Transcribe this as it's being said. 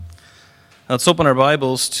Let's open our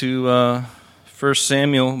Bibles to 1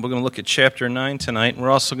 Samuel. We're going to look at chapter 9 tonight. We're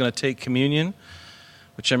also going to take communion,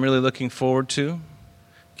 which I'm really looking forward to.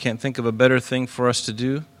 Can't think of a better thing for us to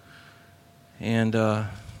do. But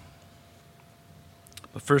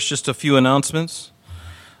first, just a few announcements.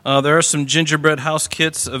 There are some gingerbread house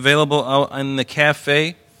kits available out in the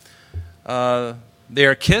cafe. They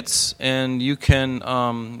are kits, and you can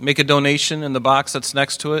make a donation in the box that's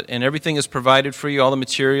next to it, and everything is provided for you, all the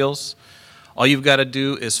materials. All you've got to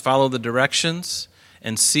do is follow the directions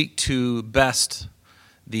and seek to best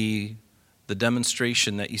the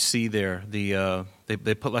demonstration that you see there.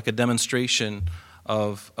 They put like a demonstration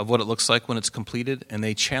of what it looks like when it's completed, and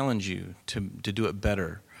they challenge you to do it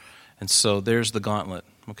better. And so there's the gauntlet,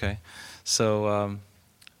 okay? So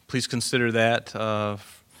please consider that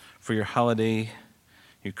for your holiday,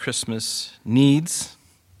 your Christmas needs.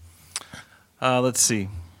 Let's see.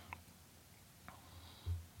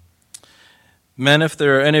 Men, if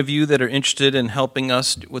there are any of you that are interested in helping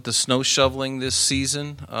us with the snow shoveling this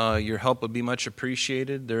season, your help would be much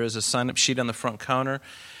appreciated. There is a sign-up sheet on the front counter.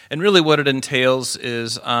 And really what it entails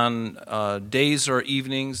is on days or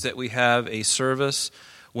evenings that we have a service,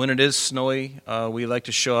 when it is snowy, we like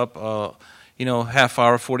to show up, half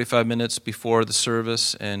hour, 45 minutes before the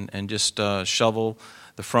service and just shovel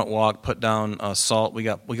the front walk, put down salt. We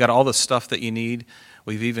got all the stuff that you need.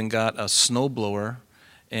 We've even got a snow blower.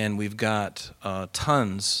 And we've got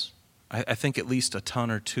tons, I think at least a ton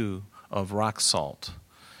or two of rock salt.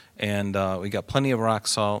 And we got plenty of rock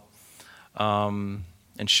salt and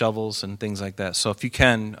shovels and things like that. So if you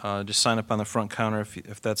can, just sign up on the front counter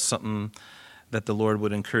if that's something that the Lord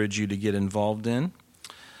would encourage you to get involved in.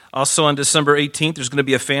 Also on December 18th, there's going to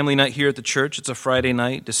be a family night here at the church. It's a Friday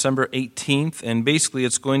night, December 18th. And basically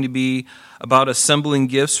it's going to be about assembling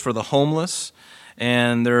gifts for the homeless.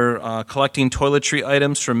 And they're collecting toiletry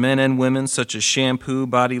items for men and women, such as shampoo,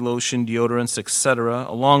 body lotion, deodorants, etc.,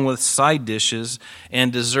 along with side dishes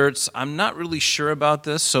and desserts. I'm not really sure about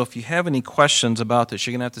this, so if you have any questions about this,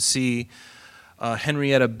 you're going to have to see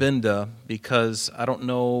Henrietta Binda, because I don't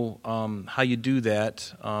know how you do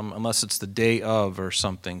that unless it's the day of or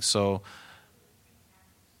something. So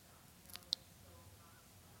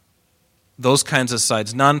those kinds of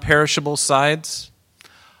sides, non-perishable sides.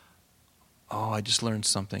 Oh, I just learned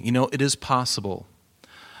something. It is possible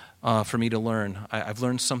for me to learn. I've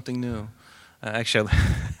learned something new.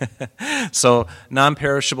 So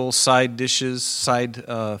non-perishable side dishes, side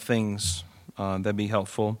things, that'd be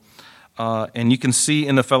helpful. And you can see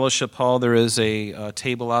in the fellowship hall there is a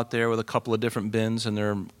table out there with a couple of different bins, and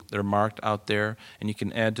they're marked out there, and you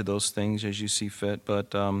can add to those things as you see fit.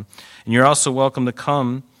 But and you're also welcome to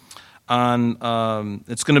come.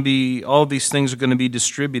 It's going to be, all of these things are going to be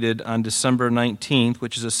distributed on December 19th,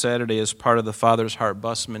 which is a Saturday, as part of the Father's Heart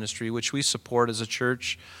Bus Ministry, which we support as a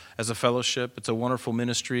church, as a fellowship. It's a wonderful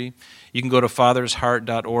ministry. You can go to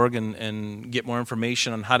fathersheart.org and get more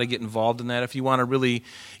information on how to get involved in that. If you want to really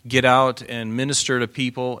get out and minister to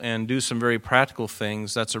people and do some very practical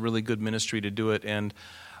things, that's a really good ministry to do it. And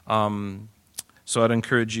so I'd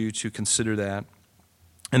encourage you to consider that.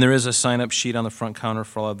 And there is a sign-up sheet on the front counter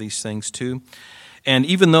for all of these things, too. And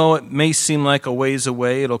even though it may seem like a ways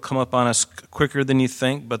away, it'll come up on us quicker than you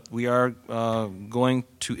think, but we are going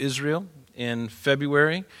to Israel in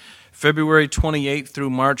February. February 28th through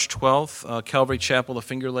March 12th, Calvary Chapel of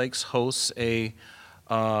Finger Lakes hosts a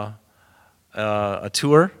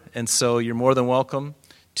tour, and so you're more than welcome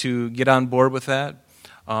to get on board with that.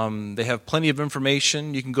 They have plenty of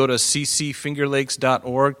information. You can go to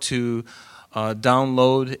ccfingerlakes.org to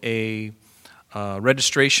download a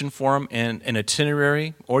registration form and an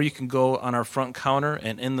itinerary, or you can go on our front counter,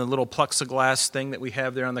 and in the little plexiglass thing that we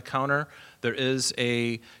have there on the counter, there is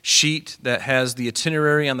a sheet that has the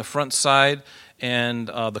itinerary on the front side and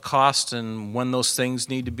the cost and when those things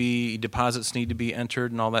deposits need to be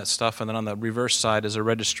entered and all that stuff. And then on the reverse side is a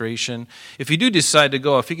registration. If you do decide to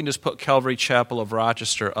go, if you can just put Calvary Chapel of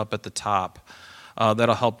Rochester up at the top,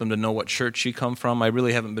 that'll help them to know what church you come from. I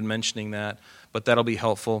really haven't been mentioning that, but that'll be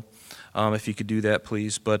helpful if you could do that,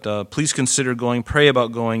 please. But please consider going. Pray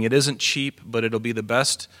about going. It isn't cheap, but it'll be the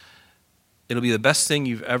best. It'll be the best thing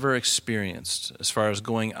you've ever experienced as far as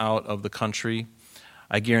going out of the country.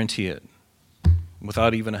 I guarantee it,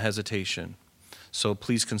 without even a hesitation. So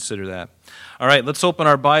please consider that. All right, let's open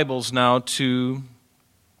our Bibles now to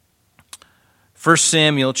 1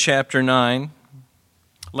 Samuel chapter 9.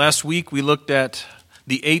 Last week we looked at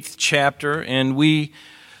the 8th chapter, and we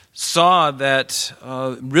saw that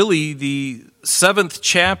really the 7th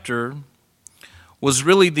chapter was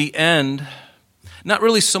really the end, not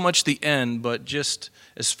really so much the end, but just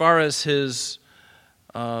as far as his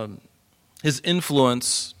his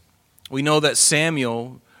influence, we know that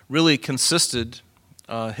Samuel really consisted,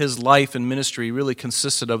 his life and ministry really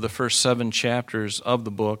consisted of the first 7 chapters of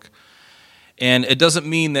the book. And it doesn't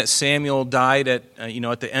mean that Samuel died at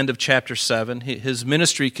the end of chapter 7. His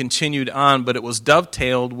ministry continued on, but it was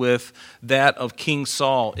dovetailed with that of King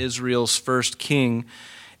Saul, Israel's first king.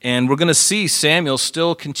 And we're going to see Samuel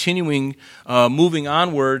still continuing, moving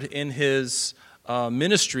onward in his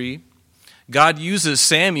ministry. God uses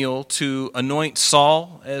Samuel to anoint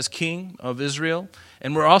Saul as king of Israel.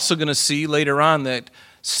 And we're also going to see later on that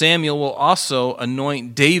Samuel will also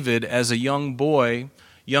anoint David as a young boy,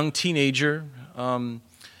 young teenager,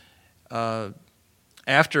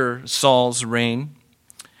 after Saul's reign.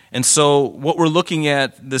 And so what we're looking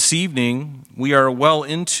at this evening, we are well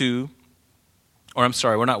into, or I'm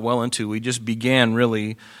sorry, we're not well into, we just began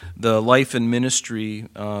really the life and ministry,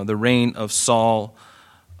 the reign of Saul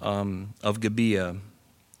of Gibeah,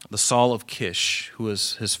 the Saul of Kish, who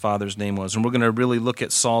his father's name was. And we're going to really look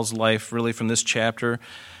at Saul's life really from this chapter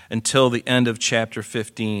until the end of chapter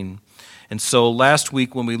 15. And so last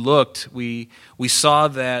week when we looked, we saw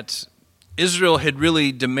that Israel had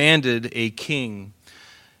really demanded a king.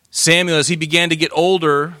 Samuel, as he began to get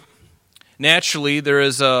older, naturally there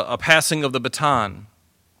is a passing of the baton.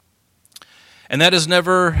 And that is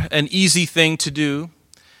never an easy thing to do.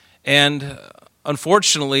 And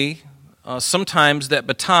unfortunately, sometimes that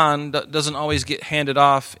baton doesn't always get handed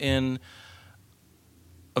off in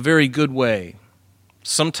a very good way.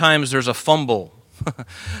 Sometimes there's a fumble.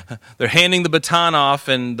 They're handing the baton off,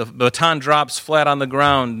 and the baton drops flat on the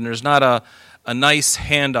ground, and there's not a nice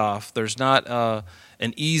handoff. There's not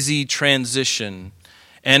an easy transition.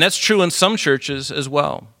 And that's true in some churches as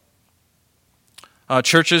well.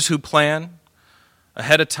 Churches who plan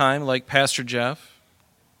ahead of time, like Pastor Jeff.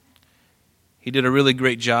 He did a really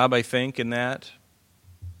great job, I think, in that.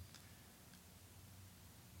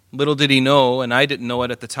 Little did he know, and I didn't know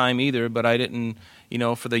it at the time either, but I didn't,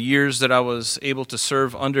 for the years that I was able to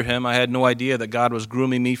serve under him, I had no idea that God was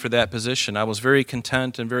grooming me for that position. I was very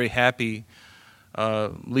content and very happy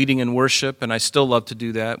leading in worship, and I still love to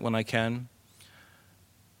do that when I can.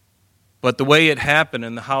 But the way it happened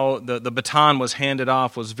and how the baton was handed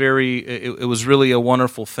off was it was really a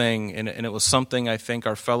wonderful thing, and it was something I think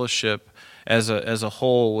our fellowship as a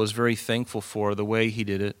whole was very thankful for, the way he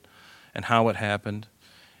did it and how it happened.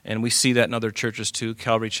 And we see that in other churches too.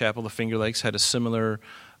 Calvary Chapel, the Finger Lakes, had a similar,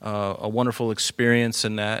 a wonderful experience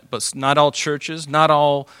in that. But not all churches, not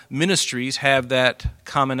all ministries have that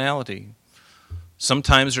commonality.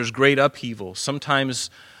 Sometimes there's great upheaval. Sometimes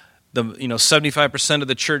 75% of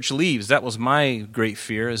the church leaves. That was my great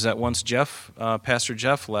fear, is that once Pastor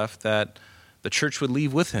Jeff left, that the church would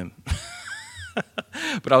leave with him.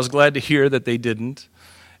 But I was glad to hear that they didn't,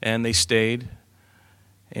 and they stayed.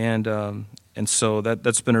 And so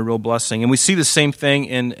that's been a real blessing. And we see the same thing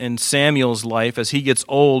in Samuel's life. As he gets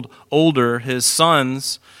older, his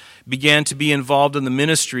sons began to be involved in the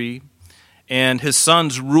ministry, and his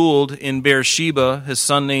sons ruled in Beersheba, his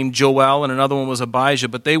son named Joel, and another one was Abijah,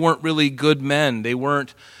 but they weren't really good men. They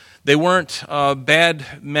weren't bad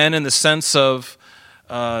men in the sense of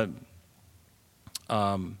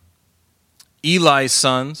Eli's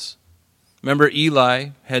sons. Remember, Eli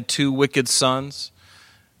had 2 wicked sons.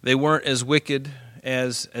 They weren't as wicked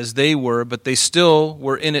as they were, but they still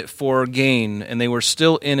were in it for gain, and they were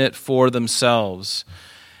still in it for themselves.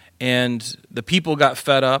 And the people got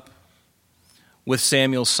fed up with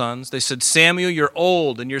Samuel's sons. They said, "Samuel, you're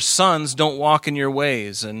old, and your sons don't walk in your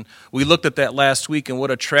ways." And we looked at that last week, and what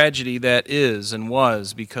a tragedy that is and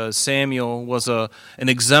was, because Samuel was an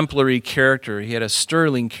exemplary character. He had a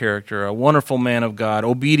sterling character, a wonderful man of God,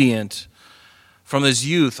 obedient, from his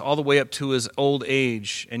youth all the way up to his old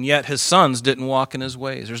age, and yet his sons didn't walk in his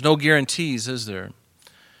ways. There's no guarantees, is there?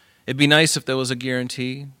 It'd be nice if there was a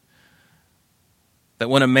guarantee that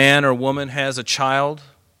when a man or woman has a child,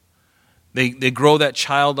 they grow that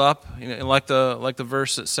child up, like the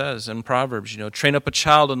verse that says in Proverbs, train up a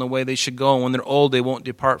child in the way they should go, and when they're old, they won't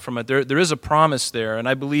depart from it. There is a promise there, and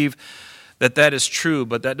I believe that is true,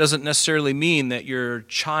 but that doesn't necessarily mean that your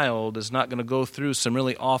child is not going to go through some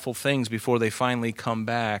really awful things before they finally come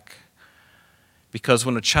back. Because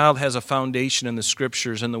when a child has a foundation in the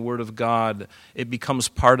Scriptures and the Word of God, it becomes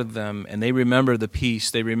part of them, and they remember the peace.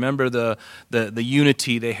 They remember the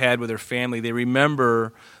unity they had with their family. They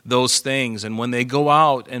remember those things, and when they go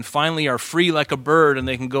out and finally are free like a bird, and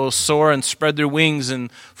they can go soar and spread their wings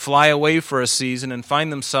and fly away for a season and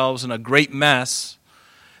find themselves in a great mess,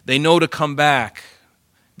 they know to come back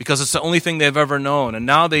because it's the only thing they've ever known. And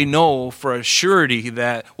now they know for a surety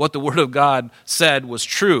that what the Word of God said was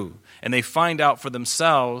true. and they find out for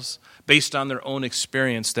themselves, based on their own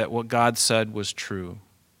experience, that what God said was true.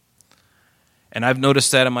 And I've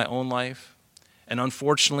noticed that in my own life. And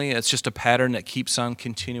unfortunately, it's just a pattern that keeps on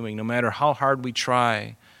continuing. No matter how hard we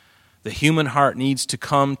try, the human heart needs to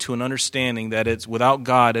come to an understanding that it's without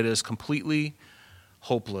God, it is completely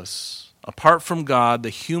hopeless. Apart from God, the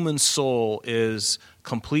human soul is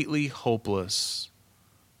completely hopeless.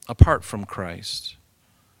 Apart from Christ.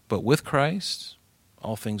 But with Christ,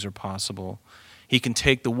 all things are possible. He can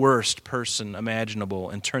take the worst person imaginable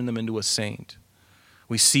and turn them into a saint.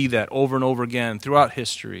 We see that over and over again throughout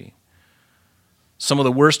history. Some of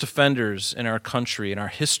the worst offenders in our country, in our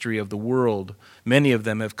history of the world, many of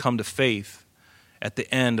them have come to faith at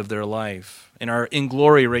the end of their life and are in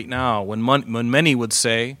glory right now, when many would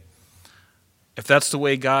say, if that's the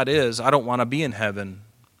way God is, I don't want to be in heaven.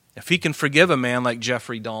 If he can forgive a man like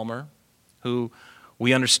Jeffrey Dahmer, who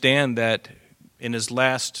we understand that in his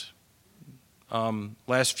last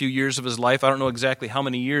few years of his life, I don't know exactly how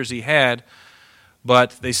many years he had,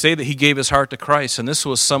 but they say that he gave his heart to Christ, and this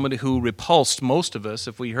was somebody who repulsed most of us,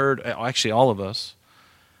 if we heard, actually all of us.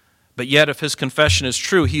 But yet, if his confession is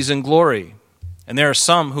true, he's in glory. And there are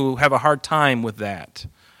some who have a hard time with that.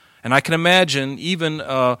 And I can imagine even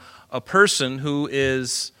a person who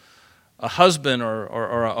is a husband or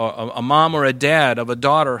a mom or a dad of a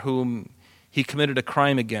daughter whom he committed a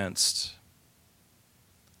crime against.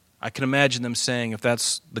 I can imagine them saying, if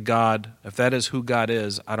that is who God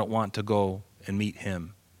is, I don't want to go and meet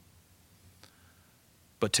him.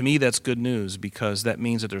 But to me, that's good news, because that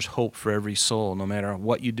means that there's hope for every soul, no matter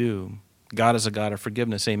what you do. God is a God of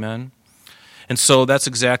forgiveness, amen? And so that's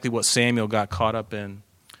exactly what Samuel got caught up in.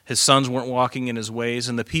 His sons weren't walking in his ways,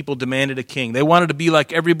 and the people demanded a king. They wanted to be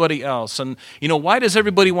like everybody else. And, why does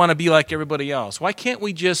everybody want to be like everybody else? Why can't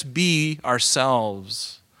we just be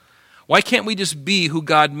ourselves? Why can't we just be who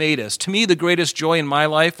God made us? To me, the greatest joy in my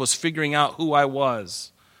life was figuring out who I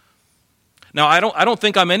was. Now, I don't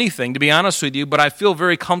think I'm anything, to be honest with you, but I feel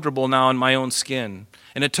very comfortable now in my own skin.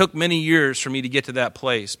 And it took many years for me to get to that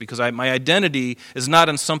place, because my identity is not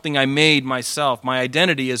in something I made myself. My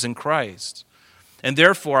identity is in Christ. And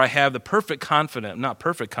therefore, I have the perfect confidence, not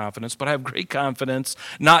perfect confidence, but I have great confidence,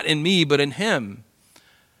 not in me, but in him.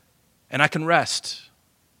 And I can rest.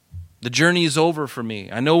 The journey is over for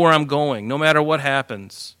me. I know where I'm going, no matter what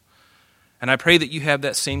happens. And I pray that you have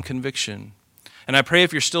that same conviction. And I pray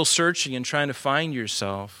if you're still searching and trying to find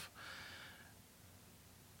yourself,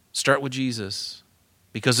 start with Jesus.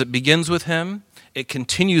 Because it begins with him, it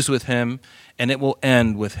continues with him, and it will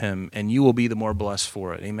end with him. And you will be the more blessed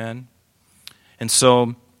for it. Amen? And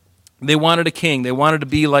so they wanted a king. They wanted to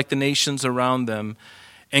be like the nations around them.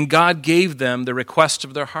 And God gave them the request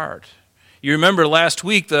of their heart. You remember last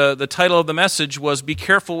week, the title of the message was, Be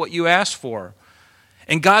Careful What You Ask For.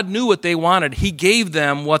 And God knew what they wanted. He gave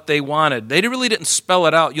them what they wanted. They really didn't spell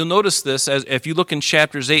it out. You'll notice this as if you look in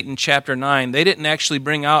chapters 8 and chapter 9. They didn't actually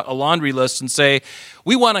bring out a laundry list and say,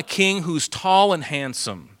 we want a king who's tall and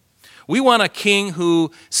handsome. We want a king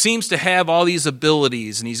who seems to have all these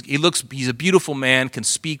abilities, and he's a beautiful man, can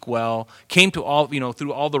speak well, came to all,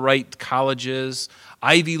 through all the right colleges,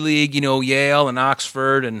 Ivy League, Yale and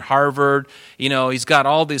Oxford and Harvard. He's got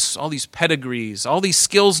all these pedigrees, all these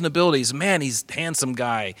skills and abilities. Man, he's a handsome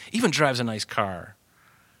guy, even drives a nice car.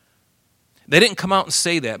 They didn't come out and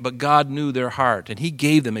say that, but God knew their heart, and he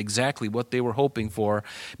gave them exactly what they were hoping for,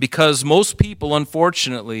 because most people,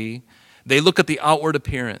 unfortunately, they look at the outward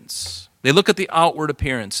appearance. They look at the outward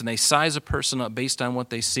appearance, and they size a person up based on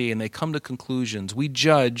what they see, and they come to conclusions. We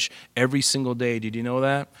judge every single day. Did you know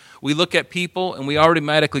that? We look at people, and we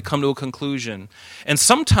automatically come to a conclusion. And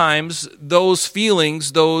sometimes those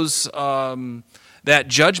feelings, that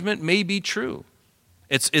judgment may be true.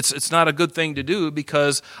 It's not a good thing to do,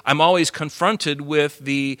 because I'm always confronted with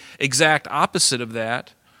the exact opposite of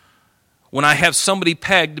that. When I have somebody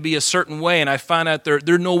pegged to be a certain way and I find out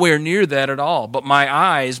they're nowhere near that at all, but my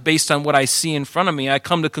eyes, based on what I see in front of me, I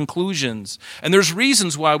come to conclusions. And there's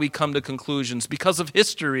reasons why we come to conclusions, because of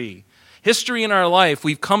history. History in our life,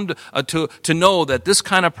 we've come to know that this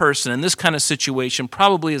kind of person and this kind of situation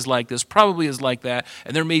probably is like this, probably is like that,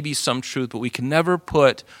 and there may be some truth, but we can never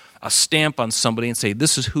put a stamp on somebody and say,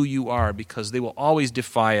 this is who you are, because they will always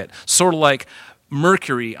defy it. Sort of like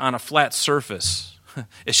mercury on a flat surface.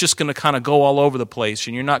 It's just going to kind of go all over the place,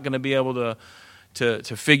 and you're not going to be able to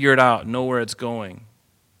figure it out and know where it's going.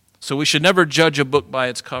 So we should never judge a book by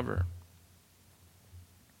its cover.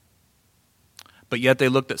 But yet they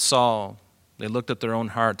looked at Saul. They looked at their own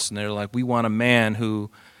hearts, and they're like, we want a man who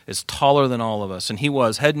is taller than all of us. And he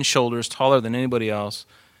was head and shoulders taller than anybody else.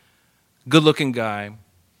 Good-looking guy.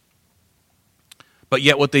 But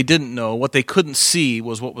yet what they didn't know, what they couldn't see,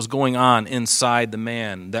 was what was going on inside the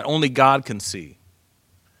man that only God can see.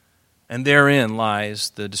 And therein lies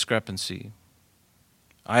the discrepancy.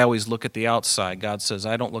 I always look at the outside. God says,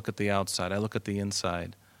 I don't look at the outside. I look at the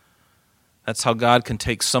inside. That's how God can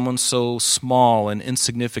take someone so small and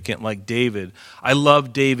insignificant like David. I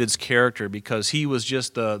love David's character because he was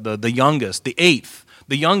just the youngest, the eighth,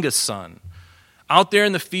 the youngest son. Out there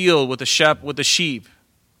in the field with the sheep.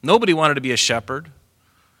 Nobody wanted to be a shepherd.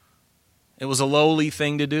 It was a lowly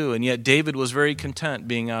thing to do, and yet David was very content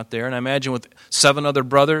being out there. And I imagine with 7 other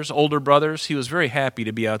brothers, older brothers, he was very happy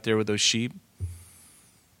to be out there with those sheep.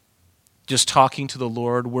 Just talking to the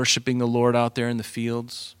Lord, worshiping the Lord out there in the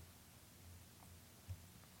fields.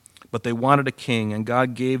 But they wanted a king, and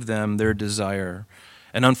God gave them their desire.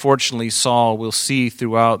 And unfortunately, Saul, we'll see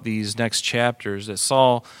throughout these next chapters, that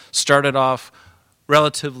Saul started off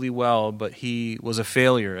relatively well, but he was a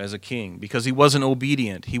failure as a king because he wasn't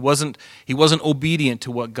obedient. He wasn't obedient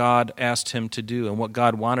to what God asked him to do and what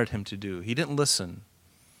God wanted him to do. He didn't listen.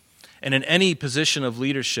 And in any position of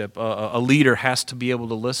leadership, a leader has to be able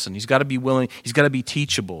to listen. He's got to be willing. He's got to be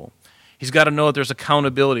teachable. He's got to know that there's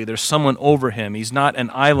accountability. There's someone over him. He's not an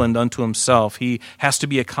island unto himself. He has to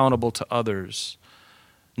be accountable to others.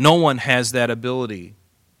 No one has that ability.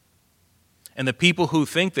 And the people who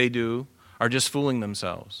think they do are just fooling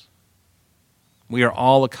themselves. We are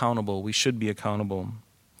all accountable. We should be accountable.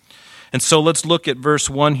 And so let's look at verse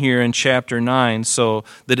 1 here in chapter 9. So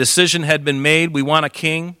the decision had been made. We want a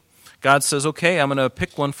king. God says, okay, I'm going to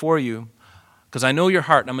pick one for you because I know your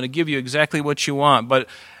heart and I'm going to give you exactly what you want. But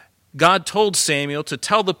God told Samuel to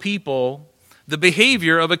tell the people the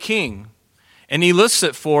behavior of a king. And he lists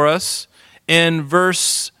it for us in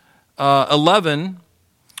verse 11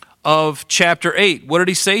 of chapter 8. What did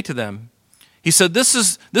he say to them? He said,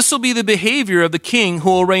 this will be the behavior of the king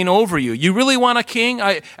who will reign over you. You really want a king?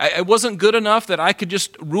 I wasn't good enough that I could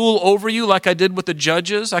just rule over you like I did with the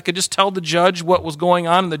judges. I could just tell the judge what was going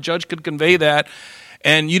on, and the judge could convey that.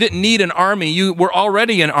 And you didn't need an army. You were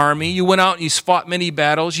already an army. You went out and you fought many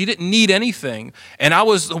battles. You didn't need anything. And I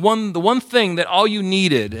was the one thing that all you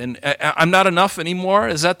needed. And I'm not enough anymore.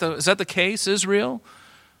 Is that the case, Israel?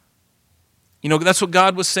 You know, that's what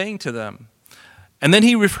God was saying to them. And then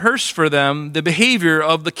he rehearsed for them the behavior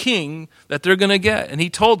of the king that they're going to get. And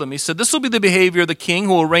he told them, he said, this will be the behavior of the king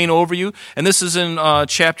who will reign over you. And this is in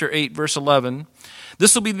chapter 8, verse 11.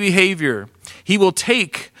 This will be the behavior. He will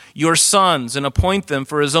take your sons and appoint them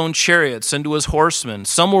for his own chariots and to his horsemen.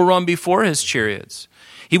 Some will run before his chariots.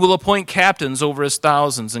 He will appoint captains over his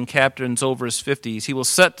thousands and captains over his 50s. He will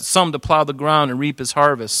set some to plow the ground and reap his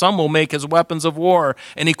harvest. Some will make his weapons of war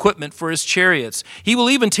and equipment for his chariots. He will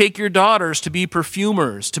even take your daughters to be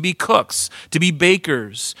perfumers, to be cooks, to be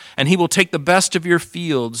bakers. And he will take the best of your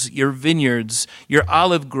fields, your vineyards, your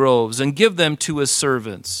olive groves, and give them to his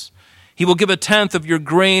servants. He will give 1/10 of your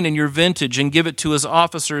grain and your vintage and give it to his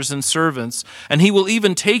officers and servants. And he will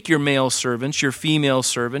even take your male servants, your female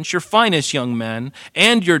servants, your finest young men,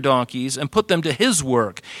 and your donkeys, and put them to his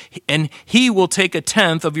work. And he will take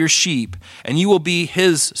 1/10 of your sheep, and you will be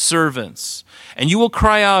his servants. And you will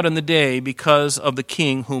cry out in the day because of the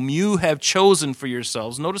king whom you have chosen for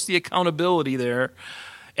yourselves. Notice the accountability there.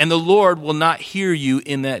 And the Lord will not hear you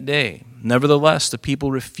in that day. Nevertheless, the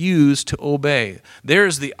people refuse to obey.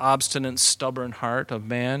 There's the obstinate, stubborn heart of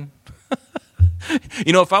man.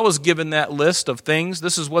 You know, if I was given that list of things,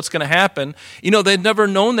 this is what's going to happen. You know, they've never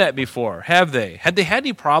known that before, have they? Had they had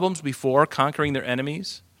any problems before conquering their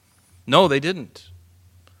enemies? No, they didn't.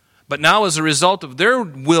 But now as a result of their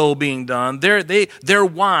will being done, their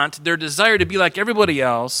want, their desire to be like everybody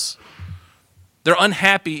else, their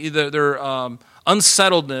unhappy, their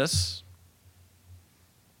unsettledness,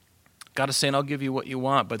 God is saying, I'll give you what you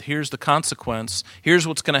want, but here's the consequence. Here's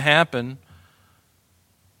what's going to happen.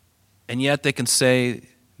 And yet they can say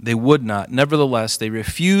they would not. Nevertheless, they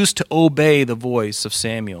refused to obey the voice of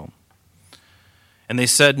Samuel. And they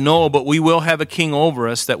said, no, but we will have a king over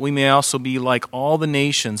us, that we may also be like all the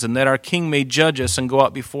nations, and that our king may judge us and go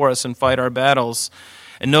out before us and fight our battles.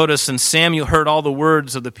 And notice, and Samuel heard all the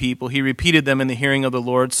words of the people. He repeated them in the hearing of the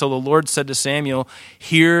Lord. So the Lord said to Samuel,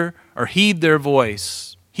 heed their voice.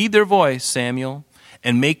 Heed their voice, Samuel,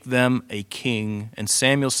 and make them a king. And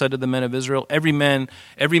Samuel said to the men of Israel, every man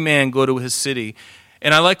go to his city.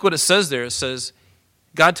 And I like what it says there. It says,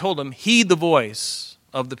 God told him, heed the voice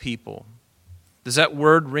of the people. Does that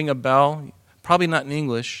word ring a bell? Probably not in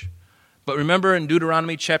English. But remember in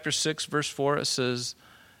Deuteronomy chapter 6, verse 4, it says,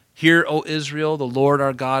 Hear, O Israel, the Lord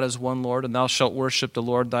our God is one Lord, and thou shalt worship the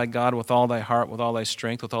Lord thy God with all thy heart, with all thy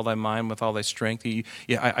strength, with all thy mind, with all thy strength.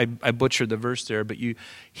 I butchered the verse there, but you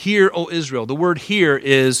hear, O Israel. The word hear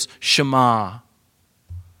is Shema.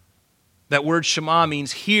 That word Shema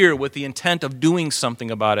means hear with the intent of doing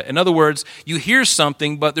something about it. In other words, you hear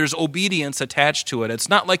something, but there's obedience attached to it. It's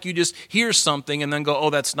not like you just hear something and then go, oh,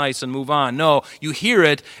 that's nice, and move on. No, you hear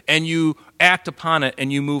it and you act upon it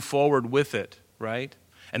and you move forward with it, right?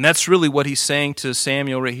 And that's really what he's saying to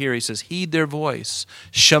Samuel right here. He says, heed their voice.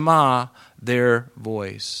 Shema their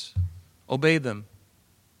voice. Obey them.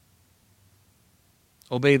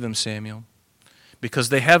 Obey them, Samuel. Because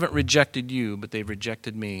they haven't rejected you, but they've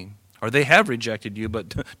rejected me. Or they have rejected you,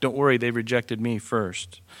 but don't worry, they rejected me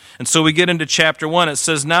first. And so we get into chapter 1. It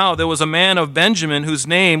says, now there was a man of Benjamin whose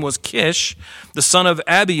name was Kish, the son of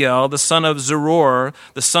Abiel, the son of Zeror,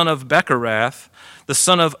 the son of Becherath, the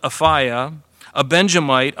son of Aphiah, a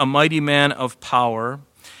Benjamite, a mighty man of power.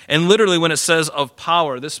 And literally when it says of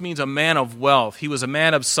power, this means a man of wealth. He was a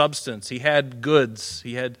man of substance. He had goods.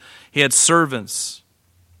 He had servants.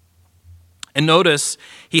 And notice,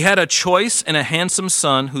 he had a choice and a handsome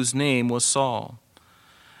son whose name was Saul.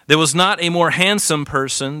 There was not a more handsome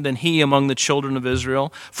person than he among the children of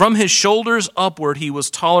Israel. From his shoulders upward, he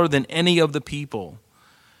was taller than any of the people.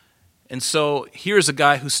 And so here's a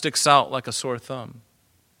guy who sticks out like a sore thumb.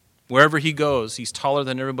 Wherever he goes, he's taller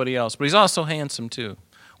than everybody else. But he's also handsome too,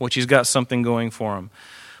 which he's got something going for him.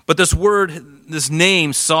 But this word, this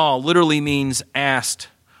name, Saul, literally means asked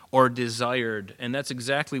or desired. And that's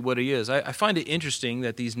exactly what he is. I find it interesting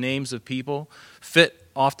that these names of people fit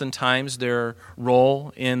oftentimes their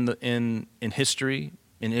role in history,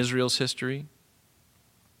 in Israel's history.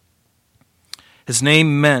 His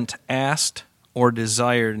name meant asked or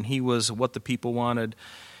desired, and he was what the people wanted.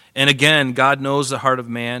 And again, God knows the heart of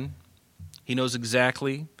man. He knows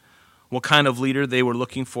exactly what kind of leader they were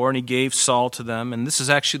looking for, and he gave Saul to them. And this is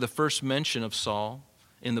actually the first mention of Saul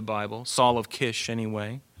in the Bible, Saul of Kish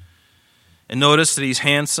anyway. And notice that he's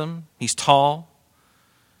handsome, he's tall.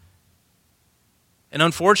 And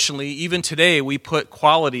unfortunately, even today, we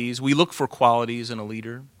look for qualities in a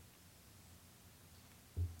leader.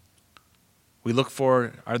 We look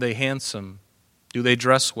for, are they handsome? Do they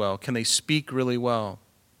dress well? Can they speak really well?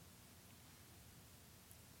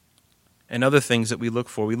 And other things that we look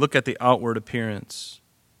for. We look at the outward appearance.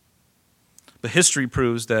 But history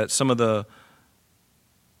proves that some of the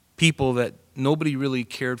people that nobody really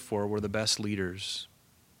cared for were the best leaders.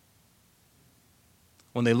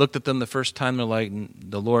 When they looked at them the first time, they're like,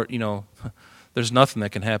 the Lord, there's nothing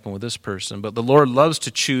that can happen with this person. But the Lord loves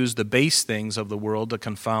to choose the base things of the world to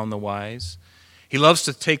confound the wise. He loves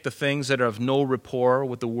to take the things that are of no rapport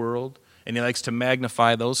with the world, and he likes to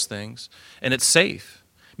magnify those things. And it's safe.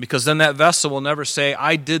 Because then that vessel will never say,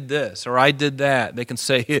 I did this or I did that. They can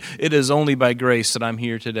say, it is only by grace that I'm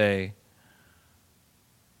here today.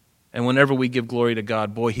 And whenever we give glory to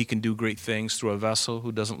God, boy, he can do great things through a vessel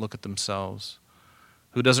who doesn't look at themselves,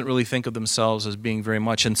 who doesn't really think of themselves as being very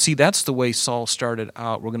much. And see, that's the way Saul started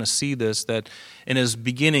out. We're going to see this, that in his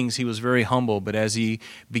beginnings he was very humble, but as he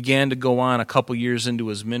began to go on a couple years into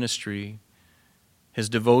his ministry, his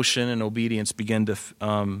devotion and obedience began to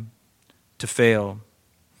fail.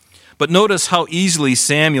 But notice how easily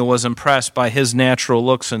Samuel was impressed by his natural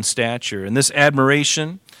looks and stature. And this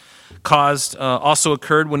admiration also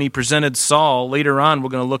occurred when he presented Saul. Later on, we're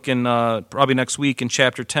going to look in probably next week in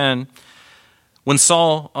chapter 10. When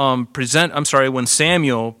when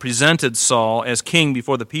Samuel presented Saul as king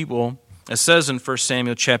before the people, it says in 1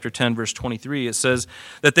 Samuel chapter 10, verse 23, it says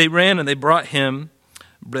that they ran and they brought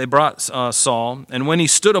Saul, and when he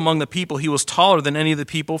stood among the people, he was taller than any of the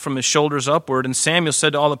people from his shoulders upward. And Samuel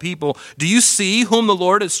said to all the people, do you see whom the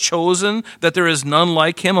Lord has chosen, that there is none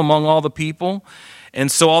like him among all the people? And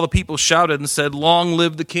so all the people shouted and said, long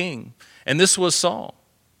live the king. And this was Saul.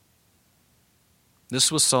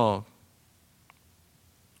 This was Saul.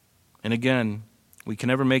 And again, we can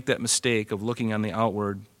never make that mistake of looking on the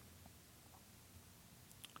outward.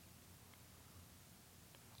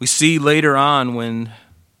 We see later on when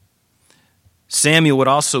Samuel would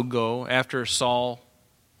also go after Saul's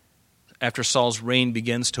reign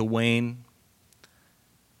begins to wane.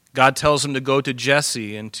 God tells him to go to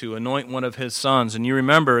Jesse and to anoint one of his sons. And you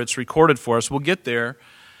remember, it's recorded for us. We'll get there.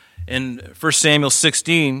 In 1 Samuel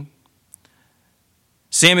 16,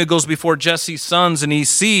 Samuel goes before Jesse's sons and he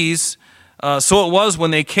sees, so it was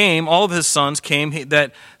when they came, all of his sons came,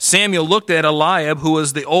 that Samuel looked at Eliab, who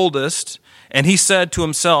was the oldest, and he said to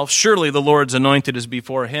himself, surely the Lord's anointed is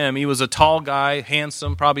before him. He was a tall guy,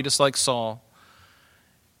 handsome, probably just like Saul.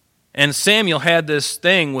 And Samuel had this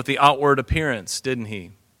thing with the outward appearance, didn't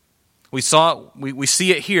he? We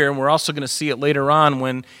see it here, and we're also going to see it later on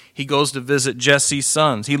when he goes to visit Jesse's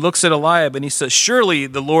sons. He looks at Eliab and he says, "Surely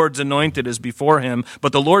the Lord's anointed is before him."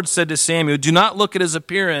 But the Lord said to Samuel, "Do not look at his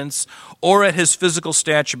appearance or at his physical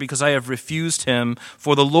stature, because I have refused him.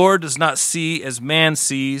 For the Lord does not see as man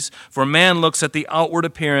sees. For man looks at the outward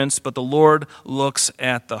appearance, but the Lord looks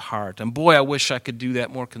at the heart." And boy, I wish I could do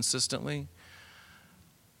that more consistently.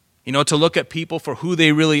 To look at people for who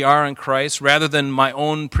they really are in Christ rather than my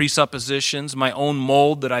own presuppositions, my own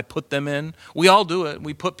mold that I put them in. We all do it.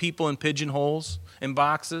 We put people in pigeonholes, in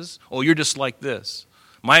boxes. "Oh, you're just like this.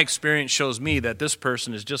 My experience shows me that this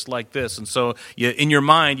person is just like this." And so in your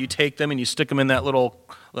mind, you take them and you stick them in that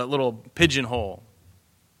little pigeonhole.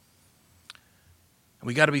 And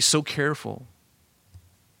we got to be so careful.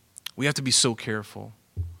 We have to be so careful.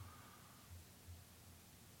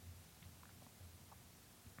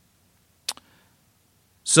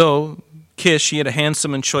 So, Kish, he had a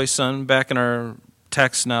handsome and choice son, back in our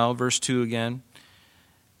text now, verse 2 again.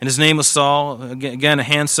 And his name was Saul, again a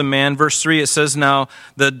handsome man. Verse 3, it says, "Now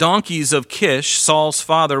the donkeys of Kish, Saul's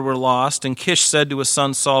father, were lost. And Kish said to his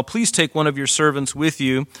son Saul, 'Please take one of your servants with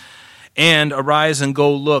you, and arise and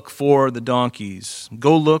go look for the donkeys.'"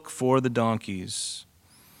 Go look for the donkeys.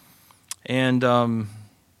 And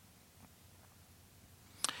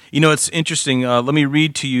it's interesting. Let me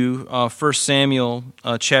read to you 1 Samuel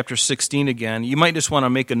chapter 16 again. You might just want to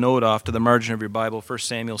make a note off to the margin of your Bible, 1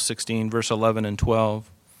 Samuel 16, verse 11 and 12.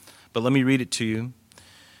 But let me read it to you,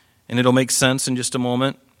 and it'll make sense in just a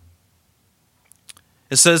moment.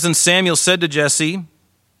 It says, "And Samuel said to Jesse,"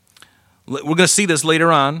 we're going to see this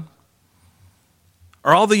later on,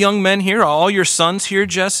 "Are all the young men here? Are all your sons here,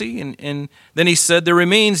 Jesse?" And then he said, "There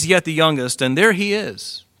remains yet the youngest, and there he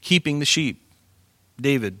is, keeping the sheep."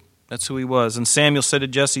 David, that's who he was. "And Samuel said to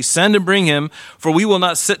Jesse, 'Send and bring him, for we will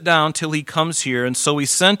not sit down till he comes here.' And so he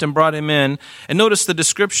sent and brought him in." And notice the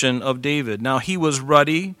description of David. "Now he was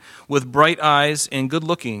ruddy, with bright eyes, and good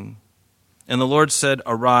looking. And the Lord said,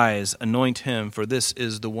 'Arise, anoint him, for this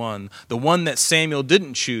is the one that Samuel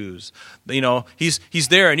didn't choose.'" He's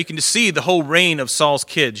there, and you can just see the whole reign of Saul's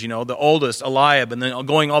kids, the oldest, Eliab, and then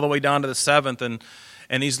going all the way down to the seventh,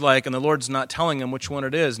 and he's like, and the Lord's not telling him which one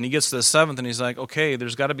it is. And he gets to the seventh, and he's like, "Okay,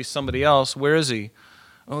 there's got to be somebody else. Where is he?"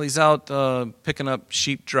 "Oh, he's out picking up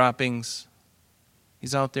sheep droppings.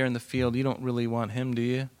 He's out there in the field. You don't really want him, do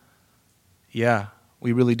you?" "Yeah,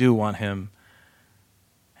 we really do want him."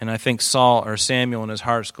 And I think Samuel in his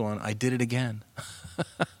heart's going, "I did it again."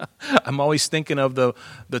 I'm always thinking of the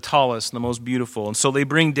tallest and the most beautiful. And so they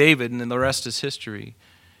bring David, and then the rest is history.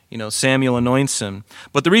 Samuel anoints him.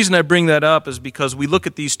 But the reason I bring that up is because we look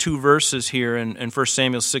at these two verses here in 1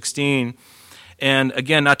 Samuel 16, and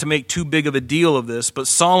again, not to make too big of a deal of this, but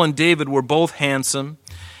Saul and David were both handsome,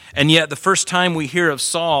 and yet the first time we hear of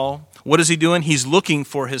Saul, what is he doing? He's looking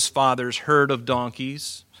for his father's herd of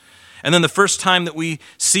donkeys. And then the first time that we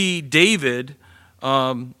see David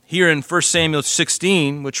here in 1 Samuel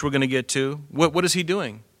 16, which we're going to get to, what is he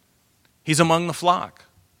doing? He's among the flock.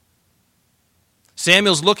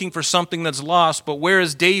 Samuel's looking for something that's lost, but where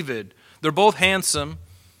is David? They're both handsome,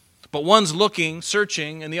 but one's looking,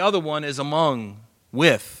 searching, and the other one is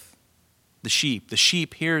with the sheep. The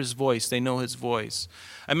sheep hear his voice. They know his voice.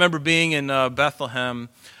 I remember being in Bethlehem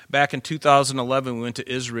back in 2011. We went to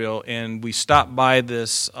Israel, and we stopped by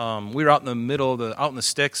this. We were out in the middle, out in the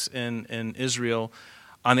sticks in Israel,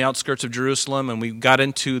 on the outskirts of Jerusalem, and we got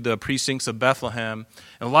into the precincts of Bethlehem,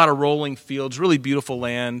 and a lot of rolling fields, really beautiful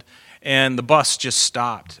land. And the bus just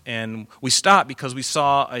stopped. And we stopped because we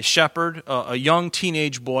saw a shepherd, a young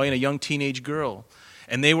teenage boy and a young teenage girl.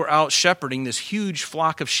 And they were out shepherding this huge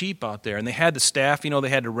flock of sheep out there. And they had the staff, they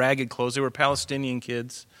had the ragged clothes. They were Palestinian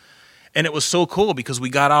kids. And it was so cool because we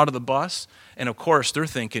got out of the bus, and of course they're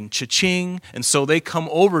thinking, cha-ching. And so they come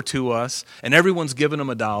over to us, and everyone's giving them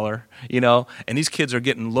 $1, and these kids are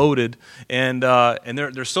getting loaded, and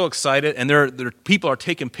they're so excited, and their people are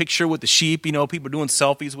taking picture with the sheep, people are doing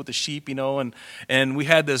selfies with the sheep, and we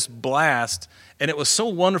had this blast, and it was so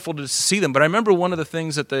wonderful to see them. But I remember one of the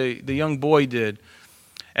things that the young boy did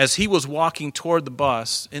as he was walking toward the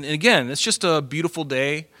bus, and again, it's just a beautiful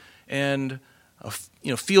day, and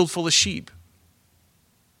a field full of sheep.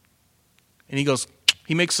 And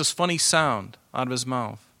he makes this funny sound out of his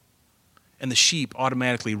mouth. And the sheep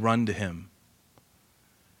automatically run to him.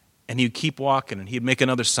 And he'd keep walking, and he'd make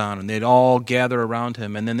another sound, and they'd all gather around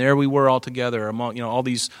him. And then there we were all together, among, all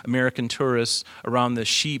these American tourists around the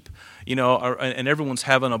sheep, and everyone's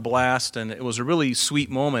having a blast. And it was a really sweet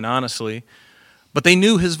moment, honestly. But they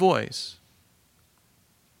knew his voice.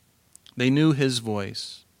 They knew his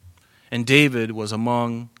voice. And David was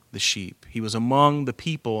among the sheep. He was among the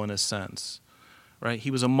people in a sense, right? He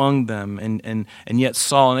was among them, and yet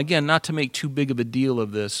Saul, and again, not to make too big of a deal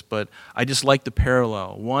of this, but I just like the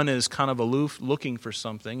parallel. One is kind of aloof, looking for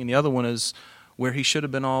something, and the other one is where he should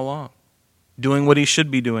have been all along, doing what he should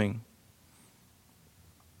be doing.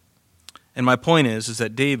 And my point is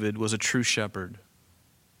that David was a true shepherd.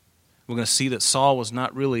 We're going to see that Saul was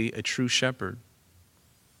not really a true shepherd.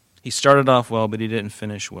 He started off well, but he didn't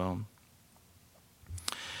finish well.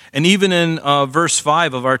 And even in verse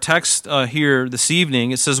 5 of our text here this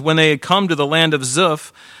evening, it says, when they had come to the land of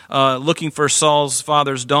Ziph, looking for Saul's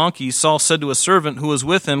father's donkey, Saul said to a servant who was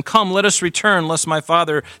with him, come, let us return, lest my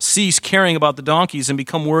father cease caring about the donkeys and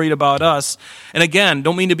become worried about us. And again,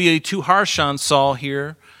 don't mean to be too harsh on Saul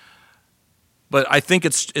here, but I think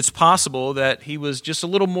it's possible that he was just a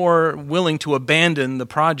little more willing to abandon the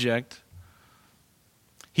project.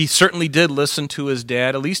 He certainly did listen to his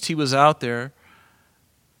dad. At least he was out there.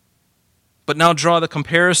 But now draw the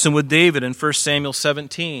comparison with David in 1 Samuel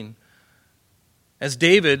 17. As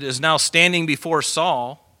David is now standing before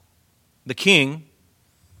Saul, the king,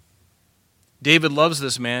 David loves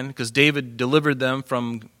this man because David delivered them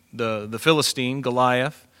from the Philistine,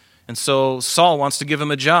 Goliath. And so Saul wants to give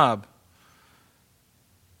him a job.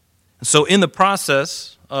 And so in the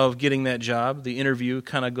process of getting that job, the interview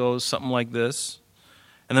kind of goes something like this.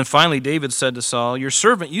 And then finally David said to Saul, your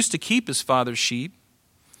servant used to keep his father's sheep.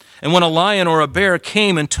 And when a lion or a bear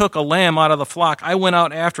came and took a lamb out of the flock, I went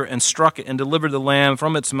out after it and struck it and delivered the lamb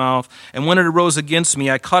from its mouth. And when it arose against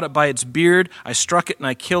me, I caught it by its beard, I struck it and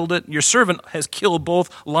I killed it. Your servant has killed both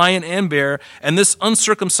lion and bear, and this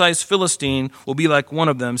uncircumcised Philistine will be like one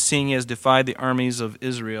of them, seeing he has defied the armies of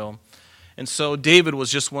Israel. And so David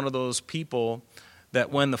was just one of those people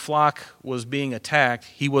that when the flock was being attacked,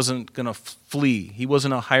 he wasn't going to flee. He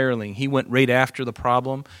wasn't a hireling. He went right after the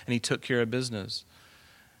problem, and he took care of business.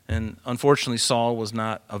 And unfortunately, Saul was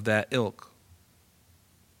not of that ilk.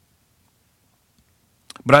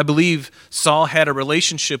 But I believe Saul had a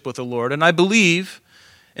relationship with the Lord, and I believe,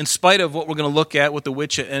 in spite of what we're going to look at with the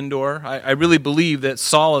witch at Endor, I really believe that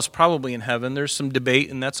Saul is probably in heaven. There's some debate,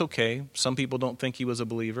 and that's okay. Some people don't think he was a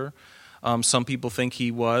believer. Some people think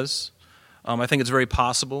he was. I think it's very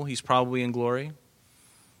possible he's probably in glory.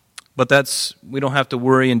 But we don't have to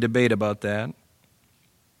worry and debate about that.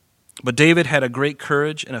 But David had a great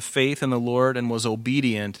courage and a faith in the Lord and was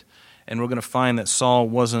obedient, and we're going to find that Saul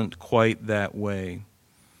wasn't quite that way.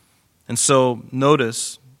 And so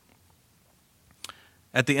notice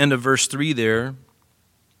at the end of verse 3 there,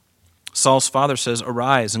 Saul's father says,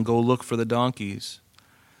 arise and go look for the donkeys.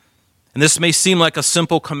 And this may seem like a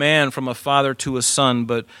simple command from a father to a son,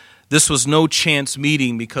 but this was no chance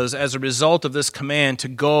meeting, because as a result of this command to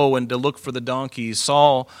go and to look for the donkeys,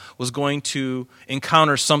 Saul was going to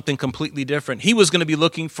encounter something completely different. He was going to be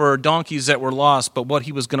looking for donkeys that were lost, but what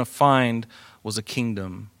he was going to find was a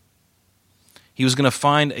kingdom. He was going to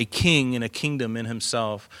find a king and a kingdom in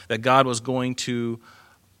himself that God was going to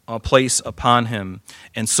place upon him.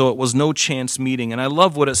 And so it was no chance meeting. And I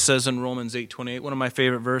love what it says in Romans 8:28, one of my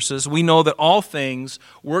favorite verses. We know that all things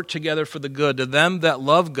work together for the good to them that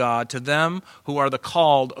love God, to them who are the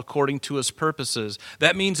called according to his purposes.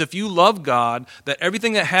 That means if you love God, that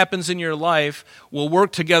everything that happens in your life will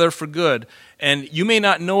work together for good. And you may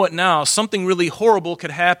not know it now. Something really horrible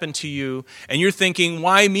could happen to you, and you're thinking,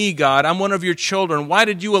 why me, God? I'm one of your children. Why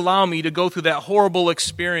did you allow me to go through that horrible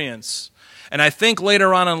experience? And I think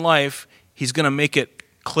later on in life, he's going to make it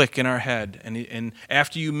click in our head. And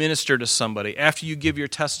after you minister to somebody, after you give your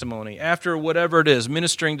testimony, after whatever it is,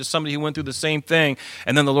 ministering to somebody who went through the same thing,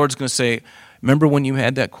 and then the Lord's going to say, remember when you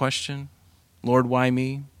had that question? Lord, why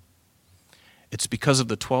me? It's because of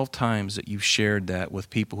the 12 times that you've shared that with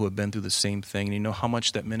people who have been through the same thing. And you know how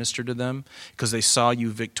much that ministered to them? Because they saw you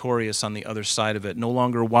victorious on the other side of it, no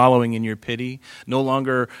longer wallowing in your pity, no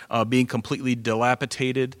longer being completely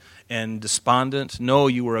dilapidated and despondent. No,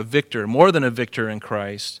 you were a victor, more than a victor in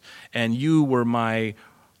Christ. And you were my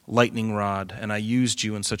lightning rod, and I used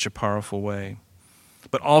you in such a powerful way.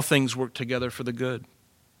 But all things work together for the good.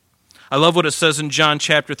 I love what it says in John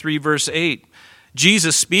chapter 3, verse 8.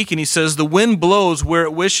 Jesus speaking, he says, the wind blows where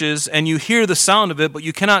it wishes, and you hear the sound of it, but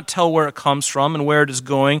you cannot tell where it comes from and where it is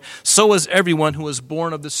going. So is everyone who is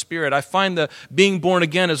born of the Spirit. I find that being born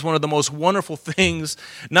again is one of the most wonderful things,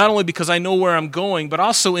 not only because I know where I'm going, but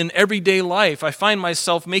also in everyday life. I find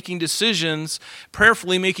myself making decisions,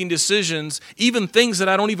 prayerfully making decisions, even things that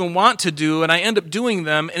I don't even want to do, and I end up doing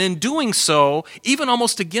them. And in doing so, even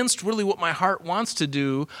almost against really what my heart wants to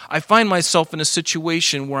do, I find myself in a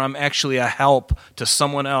situation where I'm actually a help to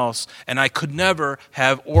someone else, and I could never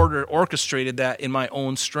have orchestrated that in my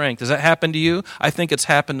own strength. Does that happen to you? I think it's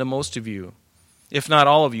happened to most of you, if not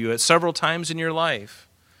all of you, at several times in your life.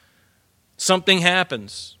 Something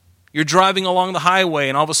happens. You're driving along the highway,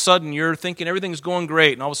 and all of a sudden you're thinking everything's going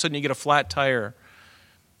great, and all of a sudden you get a flat tire,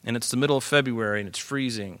 and it's the middle of February, and it's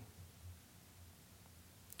freezing.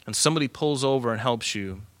 And somebody pulls over and helps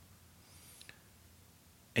you.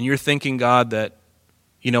 And you're thanking God that,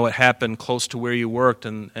 it happened close to where you worked,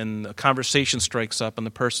 and a conversation strikes up, and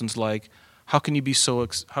the person's like, how can you be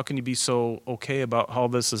so okay about all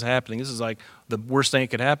this is happening? This is like the worst thing that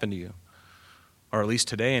could happen to you. Or at least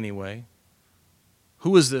today anyway.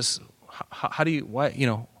 Who is this? How do you, why,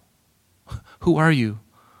 who are you?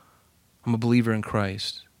 I'm a believer in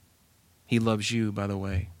Christ. He loves you, by the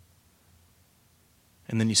way.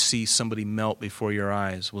 And then you see somebody melt before your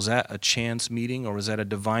eyes. Was that a chance meeting, or was that a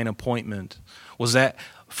divine appointment? Was that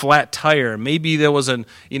flat tire? Maybe there was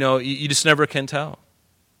you just never can tell.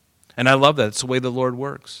 And I love that. It's the way the Lord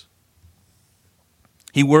works.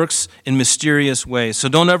 He works in mysterious ways. So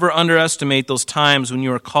don't ever underestimate those times when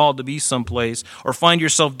you are called to be someplace or find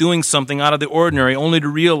yourself doing something out of the ordinary only to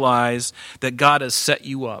realize that God has set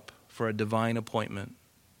you up for a divine appointment.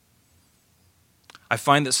 I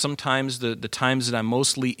find that sometimes the times that I'm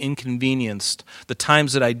mostly inconvenienced, the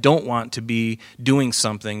times that I don't want to be doing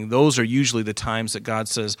something, those are usually the times that God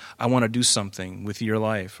says, I want to do something with your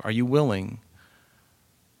life. Are you willing?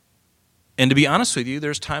 And to be honest with you,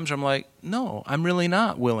 there's times where I'm like, no, I'm really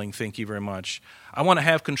not willing, thank you very much. I want to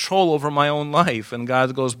have control over my own life. And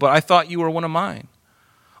God goes, but I thought you were one of mine.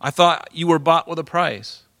 I thought you were bought with a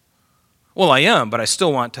price. Well, I am, but I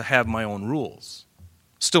still want to have my own rules.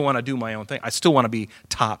 Still want to do my own thing. I still want to be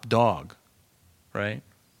top dog, right?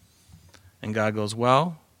 And God goes,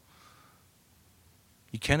 well,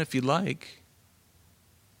 you can if you'd like,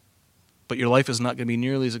 but your life is not going to be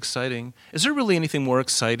nearly as exciting. Is there really anything more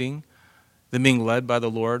exciting than being led by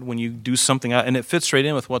the Lord when you do something out? And it fits right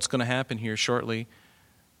in with what's going to happen here shortly.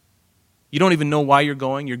 You don't even know why you're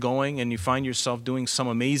going, and you find yourself doing some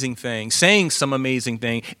amazing thing, saying some amazing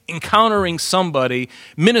thing, encountering somebody,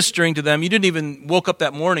 ministering to them. You didn't even woke up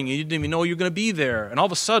that morning, you didn't even know you're going to be there. And all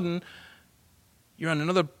of a sudden, you're on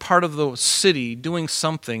another part of the city doing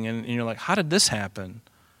something, and you're like, how did this happen?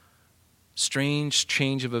 Strange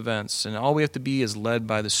change of events. And all we have to be is led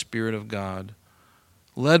by the Spirit of God.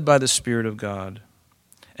 Led by the Spirit of God.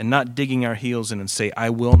 And not digging our heels in and say,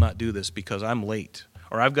 I will not do this because I'm late.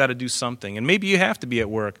 Or I've got to do something. And maybe you have to be at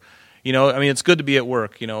work. It's good to be at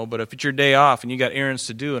work, but if it's your day off and you got errands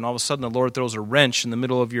to do and all of a sudden the Lord throws a wrench in the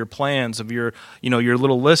middle of your plans, of your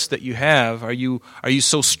little list that you have, are you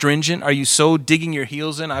so stringent? Are you so digging your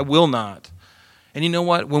heels in? I will not. And you know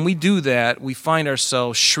what? When we do that, we find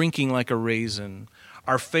ourselves shrinking like a raisin.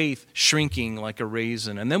 Our faith shrinking like a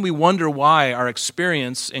raisin. And then we wonder why our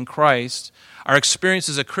experience in Christ, our experience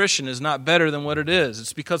as a Christian is not better than what it is.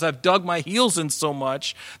 It's because I've dug my heels in so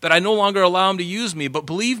much that I no longer allow Him to use me. But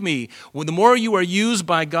believe me, the more you are used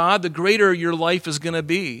by God, the greater your life is going to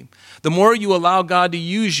be. The more you allow God to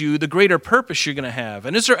use you, the greater purpose you're going to have.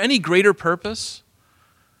 And is there any greater purpose?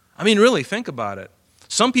 Really, think about it.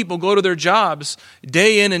 Some people go to their jobs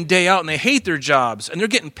day in and day out, and they hate their jobs, and they're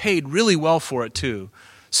getting paid really well for it too.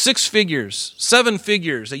 6 figures, 7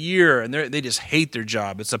 figures a year, and they just hate their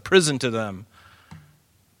job. It's a prison to them.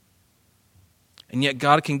 And yet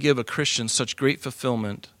God can give a Christian such great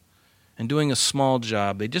fulfillment in doing a small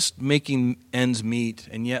job. They're just making ends meet,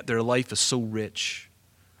 and yet their life is so rich.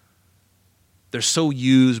 They're so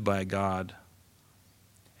used by God,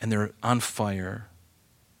 and they're on fire.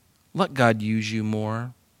 Let God use you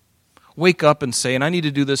more. Wake up and say, and I need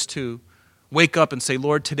to do this too, wake up and say,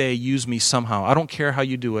 Lord, today use me somehow. I don't care how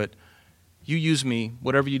you do it. You use me,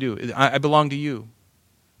 whatever you do. I belong to you.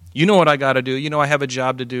 You know what I got to do. You know I have a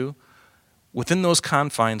job to do. Within those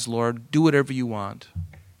confines, Lord, do whatever you want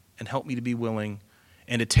and help me to be willing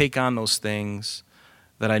and to take on those things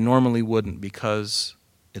that I normally wouldn't because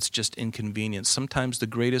it's just inconvenient. Sometimes the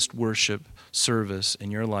greatest worship service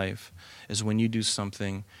in your life is when you do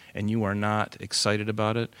something and you are not excited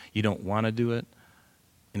about it, you don't want to do it,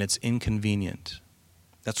 and it's inconvenient.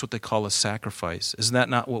 That's what they call a sacrifice. Isn't that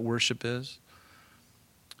not what worship is?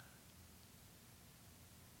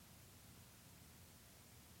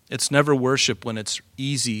 It's never worship when it's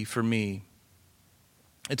easy for me.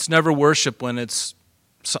 It's never worship when it's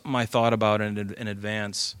something I thought about in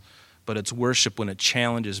advance. But it's worship when it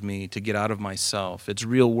challenges me to get out of myself. It's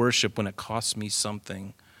real worship when it costs me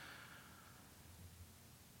something.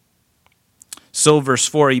 So verse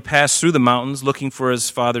 4, he passed through the mountains looking for his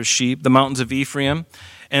father's sheep, the mountains of Ephraim.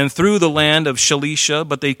 and through the land of Shalisha,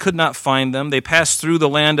 but they could not find them. They passed through the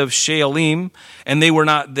land of Shaalim, and they were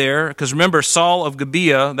not there. Because remember, Saul of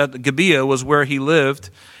Gibeah, that Gibeah was where he lived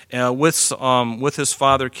with his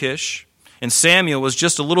father Kish. And Samuel was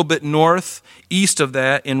just a little bit northeast of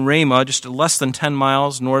that in Ramah, just less than 10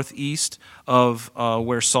 miles northeast of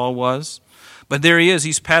where Saul was. But there he is.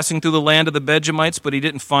 He's passing through the land of the Benjamites, but he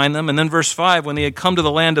didn't find them. And then verse 5, when they had come to the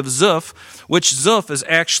land of Zuph, which Zuph is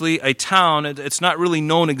actually a town. It's not really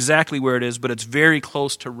known exactly where it is, but it's very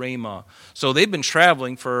close to Ramah. So they've been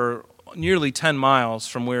traveling for nearly 10 miles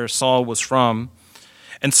from where Saul was from.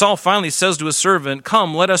 And Saul finally says to his servant,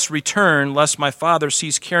 "Come, let us return, lest my father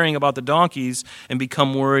cease caring about the donkeys and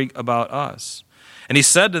become worried about us." And he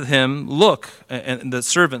said to him, "Look," and the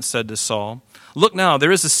servant said to Saul, "Look now,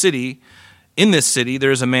 there is a city. In this city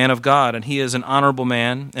there is a man of God, and he is an honorable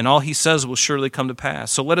man, and all he says will surely come to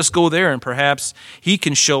pass. So let us go there, and perhaps he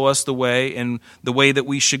can show us the way and the way that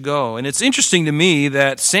we should go." And it's interesting to me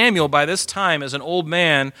that Samuel, by this time, as an old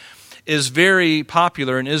man, is very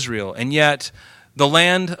popular in Israel, and yet the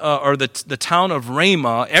land or the town of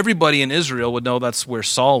Ramah, everybody in Israel would know that's where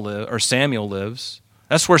Samuel lives.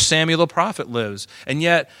 That's where Samuel the prophet lives, and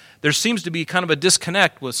yet there seems to be kind of a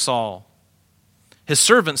disconnect with Saul. His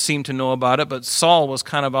servants seemed to know about it, but Saul was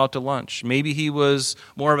kind of out to lunch. Maybe he was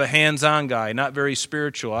more of a hands-on guy, not very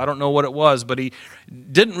spiritual. I don't know what it was, but he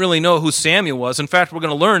didn't really know who Samuel was. In fact, we're going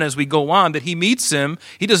to learn as we go on that he meets him.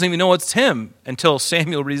 He doesn't even know it's him until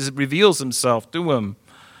Samuel reveals himself to him.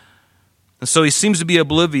 And so he seems to be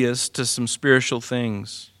oblivious to some spiritual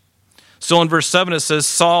things. So in verse 7 it says,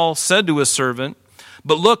 Saul said to his servant,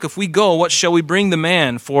 "But look, if we go, what shall we bring the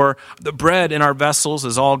man? For the bread in our vessels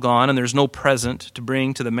is all gone, and there's no present to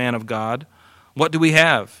bring to the man of God. What do we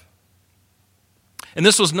have?" And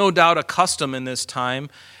this was no doubt a custom in this time.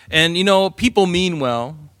 And, people mean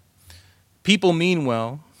well. People mean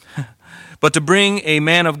well. But to bring a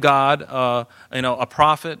man of God, a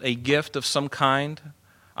prophet, a gift of some kind,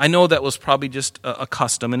 I know that was probably just a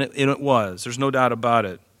custom, and it was. There's no doubt about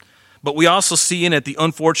it. But we also see in it the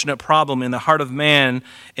unfortunate problem in the heart of man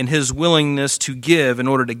and his willingness to give in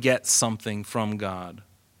order to get something from God.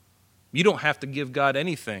 You don't have to give God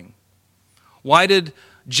anything. Why did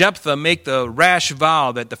Jephthah make the rash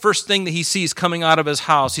vow that the first thing that he sees coming out of his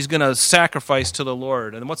house, he's going to sacrifice to the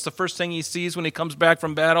Lord? And what's the first thing he sees when he comes back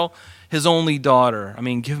from battle? His only daughter. I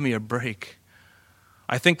mean, give me a break.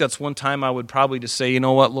 I think that's one time I would probably just say, "You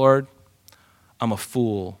know what, Lord? I'm a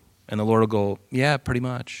fool." And the Lord will go, "Yeah, pretty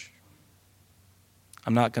much.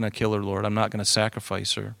 I'm not going to kill her, Lord. I'm not going to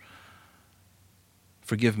sacrifice her.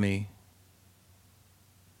 Forgive me."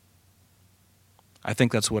 I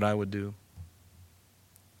think that's what I would do.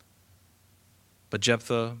 But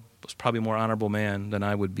Jephthah was probably a more honorable man than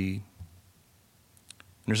I would be. And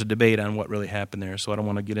there's a debate on what really happened there, so I don't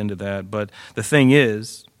want to get into that. But the thing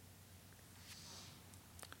is,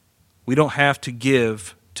 we don't have to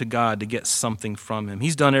give to God to get something from him.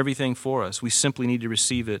 He's done everything for us. We simply need to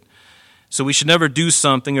receive it. So we should never do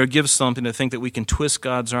something or give something to think that we can twist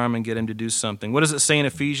God's arm and get him to do something. What does it say in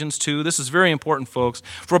Ephesians 2? This is very important, folks.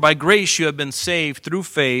 "For by grace you have been saved through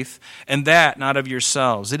faith, and that not of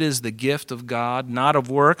yourselves. It is the gift of God, not of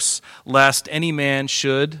works, lest any man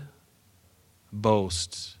should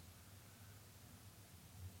boast."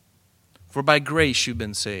 For by grace you've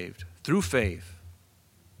been saved through faith,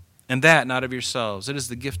 and that not of yourselves. It is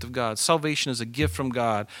the gift of God. Salvation is a gift from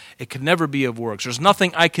God. It can never be of works. There's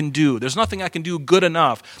nothing I can do. There's nothing I can do good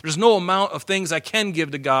enough. There's no amount of things I can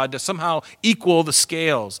give to God to somehow equal the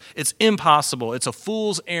scales. It's impossible. It's a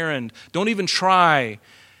fool's errand. Don't even try.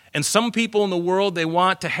 And some people in the world, they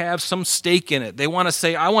want to have some stake in it. They want to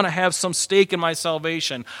say, "I want to have some stake in my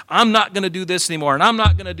salvation. I'm not going to do this anymore, and I'm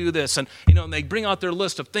not going to do this." And, and they bring out their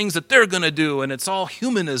list of things that they're going to do, and it's all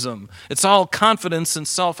humanism. It's all confidence in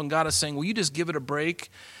self, and God is saying, will you just give it a break?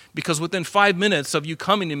 Because within 5 minutes of you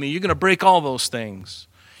coming to me, you're going to break all those things.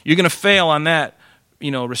 You're going to fail on that,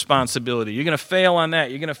 responsibility. You're going to fail on that.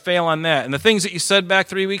 You're going to fail on that. And the things that you said back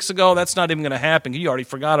 3 weeks ago, that's not even going to happen. You already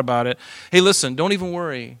forgot about it. Hey, listen, don't even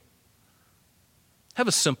worry. Have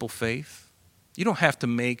a simple faith. You don't have to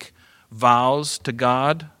make vows to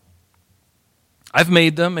God. I've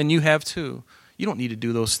made them, and you have too. You don't need to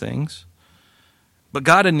do those things. But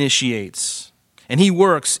God initiates, and he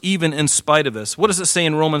works even in spite of us. What does it say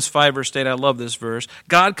in Romans 5, verse 8? I love this verse.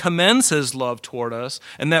 God commends his love toward us,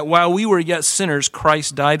 and that while we were yet sinners,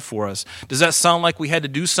 Christ died for us. Does that sound like we had to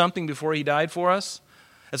do something before he died for us?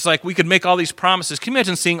 It's like we could make all these promises. Can you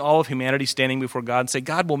imagine seeing all of humanity standing before God and say,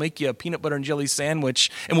 "God will make you a peanut butter and jelly sandwich,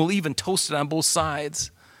 and we'll even toast it on both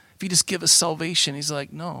sides if you just give us salvation"? He's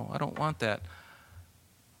like, "No, I don't want that.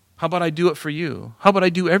 How about I do it for you? How about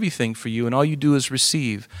I do everything for you and all you do is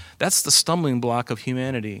receive? That's the stumbling block of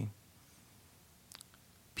humanity.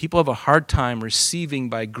 People have a hard time receiving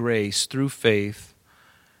by grace through faith,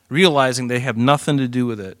 realizing they have nothing to do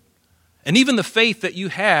with it. And even the faith that you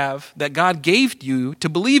have, that God gave you to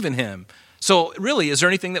believe in Him. So really, is there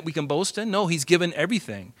anything that we can boast in? No, He's given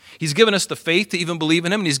everything. He's given us the faith to even believe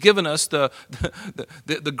in Him, and He's given us the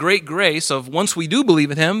great grace of, once we do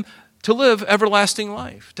believe in Him, to live everlasting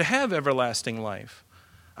life, to have everlasting life.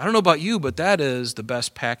 I don't know about you, but that is the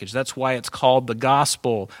best package. That's why it's called the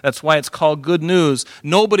gospel. That's why it's called good news.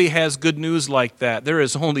 Nobody has good news like that. There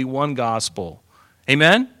is only one gospel.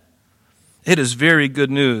 Amen? It is very good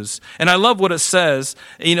news. And I love what it says,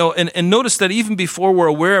 and notice that even before we're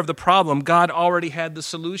aware of the problem, God already had the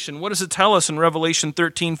solution. What does it tell us in Revelation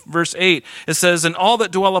 13, verse 8? It says, and all that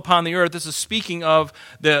dwell upon the earth, this is speaking of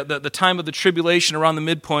the time of the tribulation around the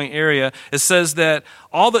midpoint area. It says that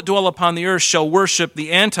all that dwell upon the earth shall worship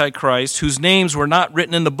the Antichrist, whose names were not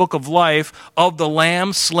written in the book of life of the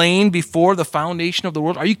Lamb slain before the foundation of the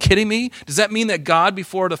world. Are you kidding me? Does that mean that God,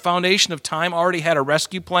 before the foundation of time, already had a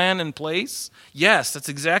rescue plan in place? Yes, that's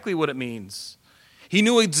exactly what it means. He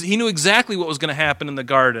knew exactly what was going to happen in the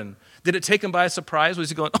garden. Did it take him by surprise? Was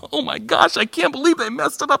he going, oh my gosh, I can't believe they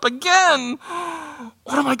messed it up again.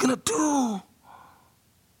 What am I going to do?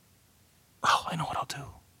 Oh, I know what I'll do.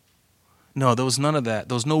 No, there was none of that.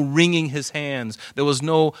 There was no wringing his hands. There was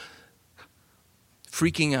no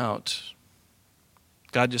freaking out.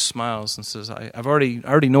 God just smiles and says, I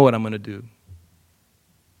already know what I'm going to do.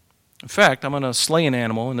 In fact, I'm going to slay an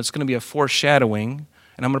animal, and it's going to be a foreshadowing,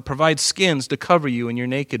 and I'm going to provide skins to cover you in your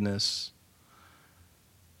nakedness.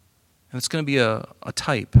 And it's going to be a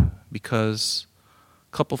type, because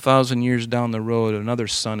a couple thousand years down the road, another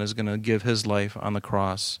son is going to give his life on the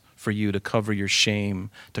cross for you to cover your shame,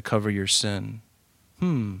 to cover your sin.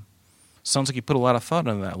 Sounds like you put a lot of thought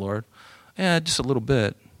into that, Lord. Yeah, just a little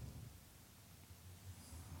bit.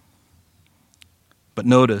 But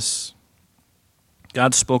notice,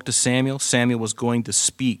 God spoke to Samuel. Samuel was going to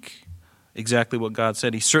speak exactly what God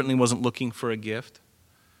said. He certainly wasn't looking for a gift.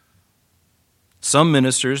 Some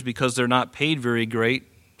ministers, because they're not paid very great,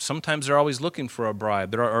 sometimes they're always looking for a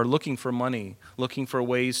bribe. They're looking for money, looking for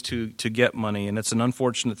ways to get money, and it's an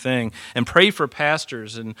unfortunate thing. And pray for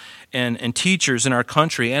pastors and teachers in our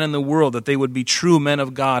country and in the world that they would be true men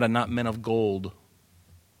of God and not men of gold.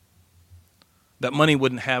 That money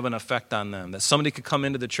wouldn't have an effect on them. That somebody could come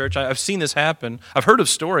into the church. I've seen this happen. I've heard of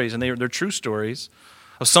stories, and they're true stories,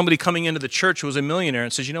 of somebody coming into the church who was a millionaire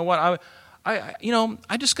and says, you know what, I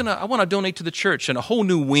want to donate to the church and a whole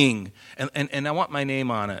new wing, and I want my name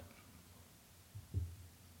on it.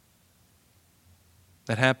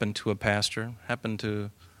 That happened to a pastor. Happened to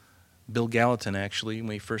Bill Gallatin, actually,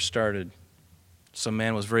 when he first started. Some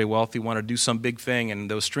man was very wealthy, wanted to do some big thing, and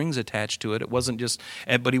there were strings attached to it. It wasn't just,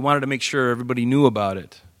 but he wanted to make sure everybody knew about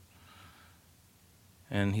it.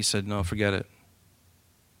 And he said, no, forget it.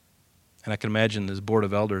 And I can imagine this board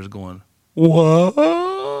of elders going, what?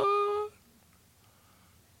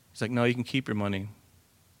 He's like, no, you can keep your money.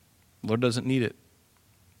 The Lord doesn't need it.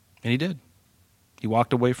 And he did. He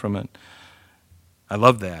walked away from it. I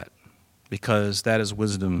love that, because that is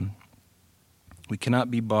wisdom. We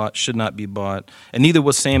cannot be bought, should not be bought, and neither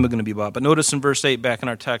was Samuel going to be bought. But notice in verse 8 back in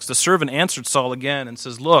our text, the servant answered Saul again and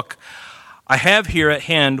says, look, I have here at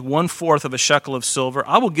hand 1/4 of a shekel of silver.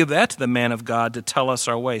 I will give that to the man of God to tell us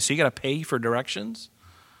our way. So you got to pay for directions?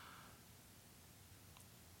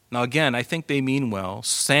 Now again, I think they mean well.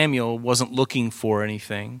 Samuel wasn't looking for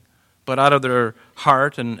anything, but out of their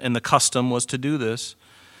heart and the custom was to do this.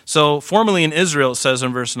 So, formerly in Israel, it says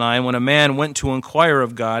in verse 9, when a man went to inquire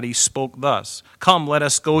of God, he spoke thus, come, let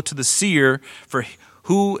us go to the seer, for he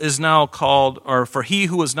who is now called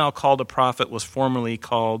a prophet was formerly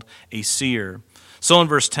called a seer. So in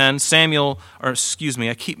verse 10,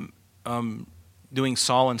 I keep doing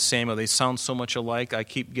Saul and Samuel. They sound so much alike, I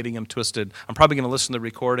keep getting them twisted. I'm probably going to listen to the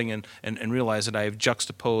recording and realize that I've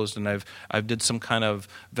juxtaposed and I've did some kind of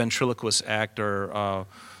ventriloquist act or...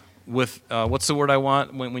 with, what's the word I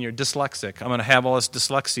want when you're dyslexic? I'm going to have all this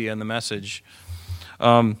dyslexia in the message.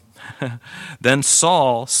 Then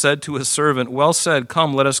Saul said to his servant, well said,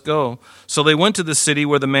 come, let us go. So they went to the city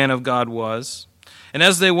where the man of God was. And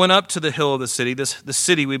as they went up to the hill of the city, the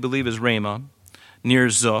city we believe is Ramah, near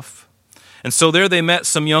Zuph. And so there they met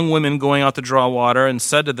some young women going out to draw water and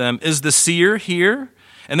said to them, is the seer here?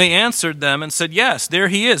 And they answered them and said, yes, there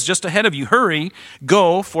he is, just ahead of you. Hurry,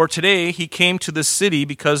 go, for today he came to this city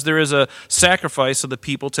because there is a sacrifice of the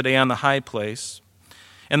people today on the high place.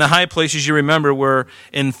 And the high places, you remember, were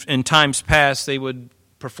in times past, they would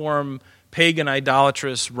perform pagan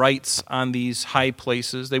idolatrous rites on these high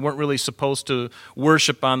places. They weren't really supposed to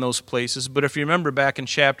worship on those places. But if you remember back in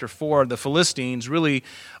chapter 4, the Philistines really,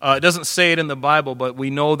 it doesn't say it in the Bible, but we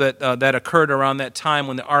know that that occurred around that time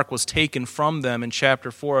when the ark was taken from them in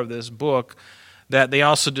chapter 4 of this book, that they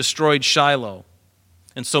also destroyed Shiloh.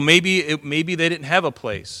 And so maybe they didn't have a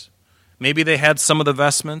place. Maybe they had some of the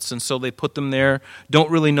vestments, and so they put them there.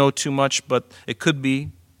 Don't really know too much, but it could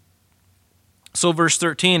be. So verse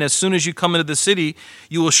 13, as soon as you come into the city,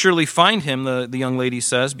 you will surely find him, the young lady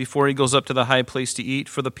says, before he goes up to the high place to eat.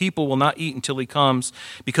 For the people will not eat until he comes,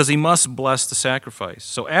 because he must bless the sacrifice.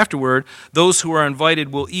 So afterward, those who are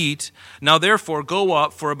invited will eat. Now therefore, go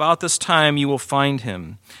up, for about this time you will find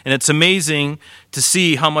him. And it's amazing to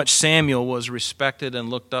see how much Samuel was respected and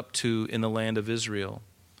looked up to in the land of Israel.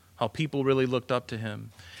 How people really looked up to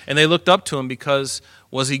him. And they looked up to him because,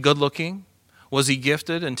 was he good looking? Was he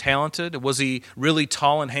gifted and talented? Was he really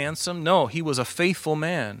tall and handsome? No, he was a faithful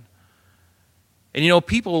man. And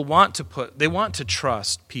people want to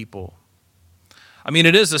trust people. I mean,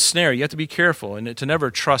 it is a snare. You have to be careful and to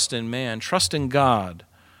never trust in man. Trust in God.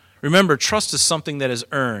 Remember, trust is something that is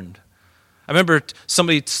earned. I remember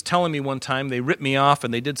somebody telling me one time, they ripped me off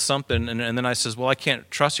and they did something, and then I says, well, I can't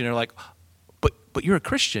trust you. And they're like, but you're a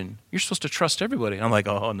Christian. You're supposed to trust everybody. And I'm like,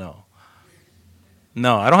 oh, no.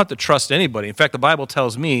 No, I don't have to trust anybody. In fact, the Bible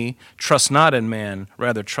tells me, trust not in man,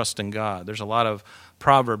 rather trust in God. There's a lot of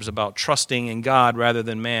proverbs about trusting in God rather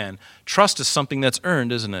than man. Trust is something that's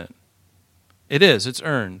earned, isn't it? It is. It's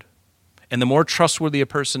earned. And the more trustworthy a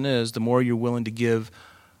person is, the more you're willing to give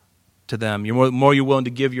to them. The more you're willing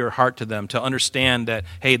to give your heart to them, to understand that,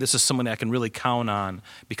 hey, this is someone that I can really count on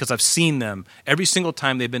because I've seen them every single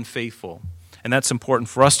time they've been faithful. And that's important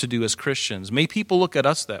for us to do as Christians. May people look at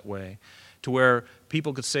us that way, to where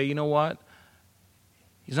people could say, you know what?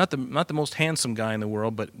 He's not the most handsome guy in the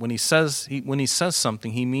world, but when he says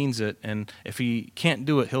something, he means it. And if he can't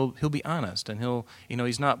do it, he'll be honest, and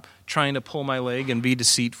he's not trying to pull my leg and be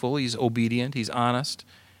deceitful. He's obedient. He's honest,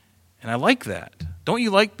 and I like that. Don't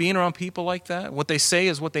you like being around people like that? What they say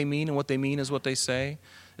is what they mean, and what they mean is what they say.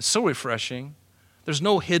 It's so refreshing. There's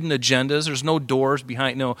no hidden agendas. There's no doors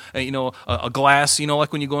behind, a glass,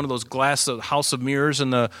 like when you go into those glass house of mirrors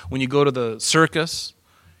when you go to the circus.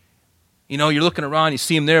 You're looking around, you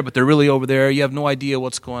see them there, but they're really over there. You have no idea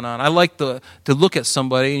what's going on. I like to look at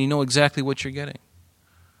somebody and you know exactly what you're getting.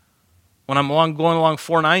 When I'm going along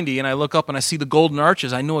 490 and I look up and I see the golden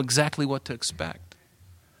arches, I know exactly what to expect.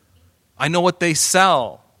 I know what they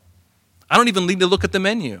sell. I don't even need to look at the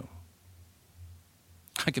menu.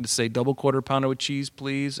 I can just say double quarter pounder with cheese,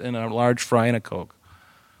 please, and a large fry and a Coke.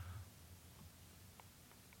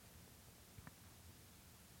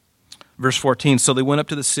 Verse 14, so they went up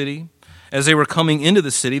to the city. As they were coming into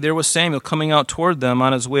the city, there was Samuel coming out toward them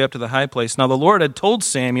on his way up to the high place. Now the Lord had told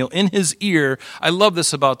Samuel in his ear, I love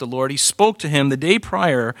this about the Lord, he spoke to him the day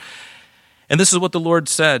prior, and this is what the Lord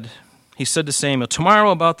said. He said to Samuel,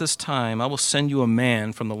 tomorrow about this time I will send you a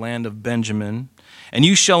man from the land of Benjamin, and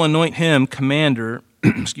you shall anoint him commander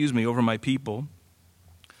over my people.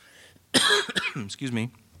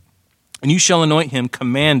 And you shall anoint him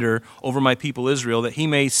commander over my people Israel, that he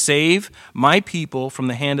may save my people from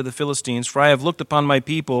the hand of the Philistines. For I have looked upon my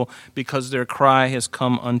people, because their cry has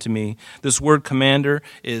come unto me. This word commander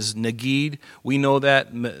is Nagid. We know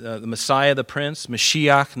that the Messiah, the Prince,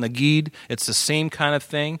 Mashiach, Nagid. It's the same kind of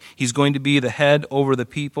thing. He's going to be the head over the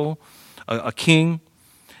people, a king.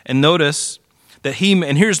 And notice that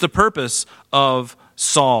and here's the purpose of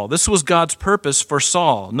Saul. This was God's purpose for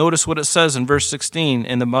Saul. Notice what it says in verse 16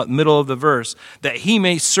 in the middle of the verse, that he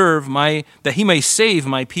may save my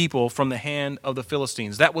people from the hand of the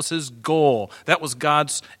Philistines. That was his goal. That was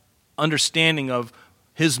God's understanding of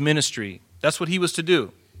his ministry. That's what he was to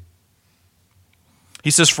do. He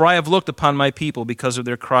says, for I have looked upon my people, because of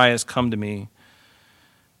their cry has come to me.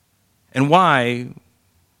 And why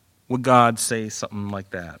would God say something like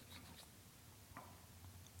that?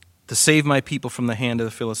 To save my people from the hand of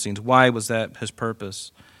the Philistines. Why was that his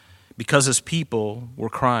purpose? Because his people were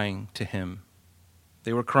crying to him.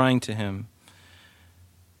 They were crying to him.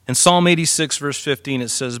 In Psalm 86, verse 15, it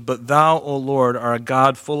says, but thou, O Lord, art a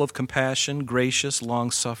God full of compassion, gracious,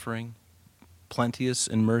 long-suffering, plenteous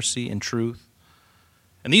in mercy and truth.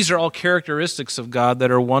 And these are all characteristics of God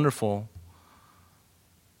that are wonderful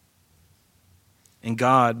in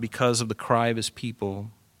God because of the cry of his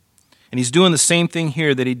people. And he's doing the same thing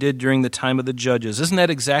here that he did during the time of the judges. Isn't that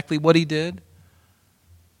exactly what he did?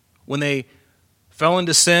 When they fell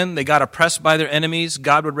into sin. They got oppressed by their enemies.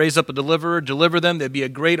 God would raise up a deliverer, deliver them. There'd be a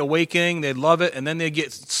great awakening. They'd love it. And then they'd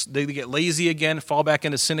get lazy again, fall back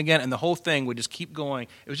into sin again. And the whole thing would just keep going.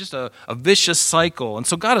 It was just a vicious cycle. And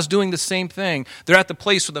so God is doing the same thing. They're at the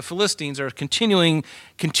place where the Philistines are continuing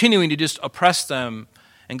to just oppress them.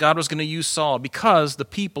 And God was going to use Saul because the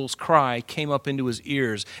people's cry came up into his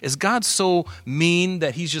ears. Is God so mean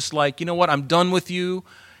that he's just like, you know what, I'm done with you?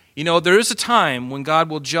 You know, there is a time when God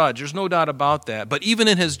will judge. There's no doubt about that. But even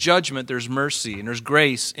in his judgment, there's mercy and there's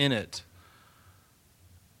grace in it.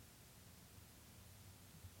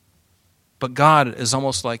 But God is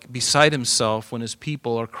almost like beside himself when his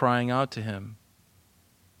people are crying out to him.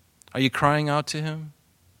 Are you crying out to him?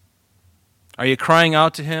 Are you crying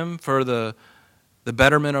out to him for the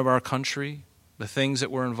betterment of our country, the things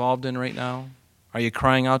that we're involved in right now? Are you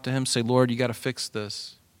crying out to him? Say, Lord, you got to fix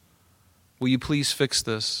this. Will you please fix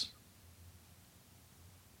this?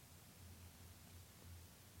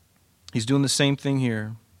 He's doing the same thing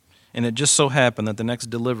here. And it just so happened that the next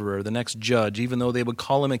deliverer, the next judge, even though they would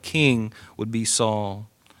call him a king, would be Saul.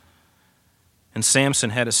 And Samson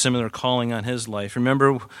had a similar calling on his life.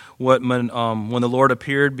 Remember what when the Lord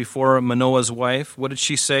appeared before Manoah's wife? What did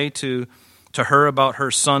she say to her about her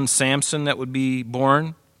son Samson that would be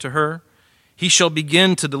born to her? He shall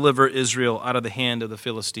begin to deliver Israel out of the hand of the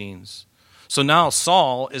Philistines. So now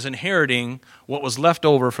Saul is inheriting what was left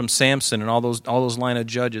over from Samson and all those line of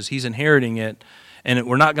judges. He's inheriting it, and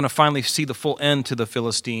we're not going to finally see the full end to the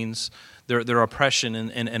Philistines, their oppression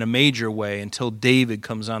in a major way until David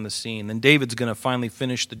comes on the scene. Then David's going to finally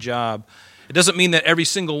finish the job. It doesn't mean that every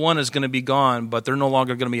single one is going to be gone, but they're no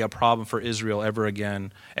longer going to be a problem for Israel ever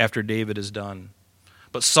again after David is done.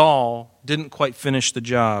 But Saul didn't quite finish the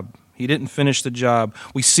job. He didn't finish the job.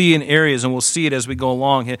 We see in areas, and we'll see it as we go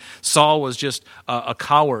along, Saul was just a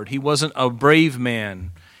coward. He wasn't a brave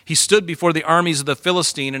man. He stood before the armies of the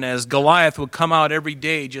Philistine, and as Goliath would come out every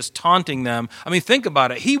day just taunting them, I mean, think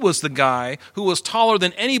about it. He was the guy who was taller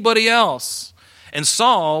than anybody else. And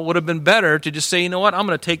Saul would have been better to just say, you know what, I'm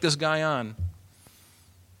going to take this guy on.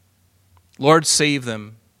 Lord, save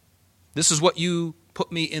them. This is what you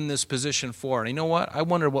put me in this position for. And you know what? I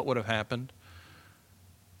wonder what would have happened.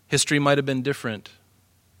 History might have been different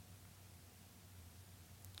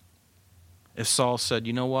if Saul said,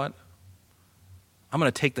 you know what? I'm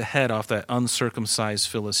going to take the head off that uncircumcised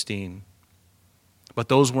Philistine. But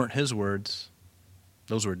those weren't his words.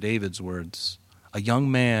 Those were David's words. A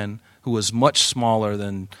young man who was much smaller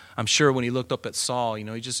than, I'm sure when he looked up at Saul, you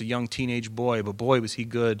know, he's just a young teenage boy, but boy was he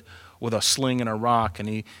good with a sling and a rock,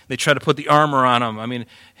 and they tried to put the armor on him. I mean,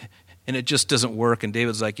 and it just doesn't work. And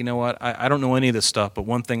David's like, you know what, I don't know any of this stuff, but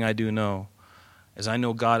one thing I do know is I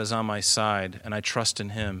know God is on my side, and I trust in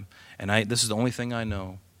him, and this is the only thing I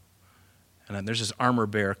know. And then there's this armor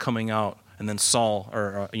bearer coming out, and then Saul,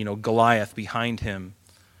 or Goliath behind him,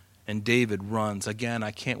 and David runs. Again, I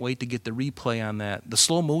can't wait to get the replay on that, the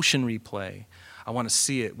slow motion replay. I want to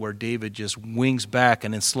see it where David just wings back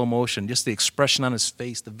and in slow motion, just the expression on his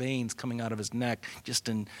face, the veins coming out of his neck,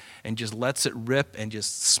 and just lets it rip and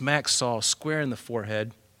just smacks Saul square in the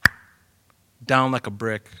forehead, down like a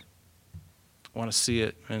brick. I want to see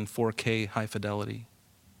it in 4K high fidelity.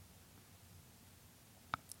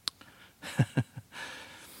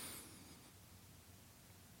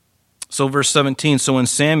 So verse 17, so when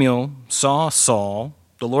Samuel saw Saul,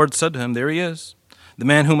 the Lord said to him, there he is. The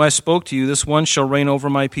man whom I spoke to you, this one shall reign over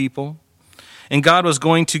my people. And God was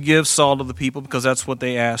going to give Saul to the people because that's what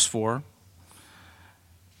they asked for.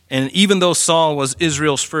 And even though Saul was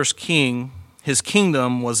Israel's first king, his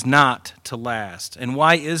kingdom was not to last. And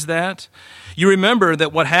why is that? You remember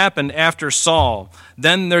that what happened after Saul,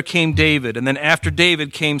 then there came David, and then after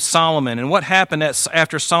David came Solomon. And what happened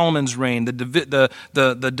after Solomon's reign?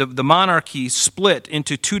 The monarchy split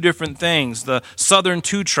into two different things. The southern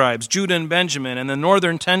 2 tribes, Judah and Benjamin, and the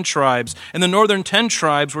northern 10 tribes. And the northern 10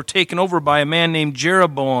 tribes were taken over by a man named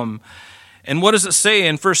Jeroboam. And what does it say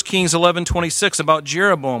in 1 Kings 11:26 about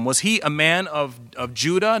Jeroboam? Was he a man of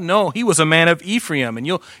Judah? No, he was a man of Ephraim. And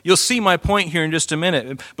you'll see my point here in just a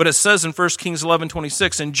minute. But it says in 1 Kings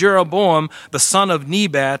 11:26, and Jeroboam, the son of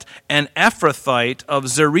Nebat, an Ephrathite of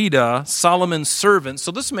Zerida, Solomon's servant. So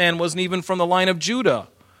this man wasn't even from the line of Judah.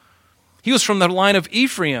 He was from the line of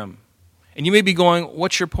Ephraim. And you may be going,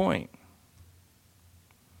 what's your point?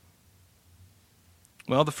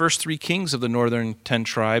 Well, the first 3 kings of the northern 10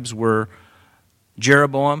 tribes were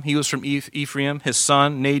Jeroboam, he was from Ephraim. His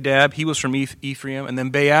son, Nadab, he was from Ephraim. And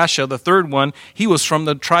then Baasha, the third one, he was from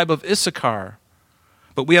the tribe of Issachar.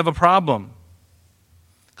 But we have a problem.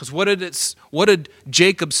 Because what did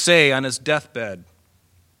Jacob say on his deathbed?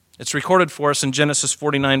 It's recorded for us in Genesis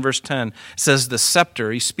 49, verse 10. It says the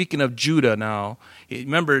scepter. He's speaking of Judah now.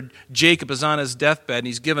 Remember, Jacob is on his deathbed, and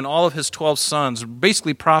he's given all of his 12 sons,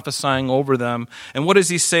 basically prophesying over them. And what does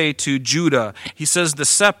he say to Judah? He says, the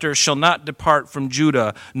scepter shall not depart from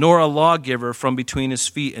Judah, nor a lawgiver from between his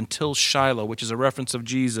feet until Shiloh, which is a reference of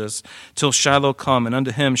Jesus, till Shiloh come, and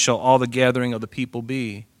unto him shall all the gathering of the people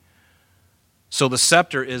be. So the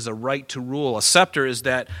scepter is a right to rule. A scepter is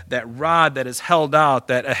that rod that is held out,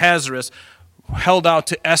 that Ahasuerus held out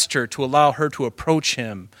to Esther to allow her to approach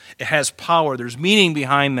him. It has power. There's meaning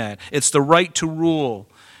behind that. It's the right to rule.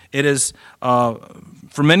 It is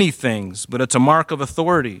for many things, but it's a mark of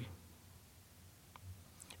authority.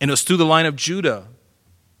 And it was through the line of Judah.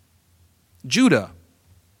 Judah,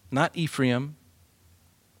 not Ephraim.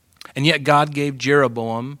 And yet God gave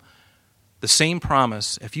Jeroboam the same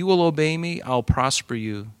promise. If you will obey me, I'll prosper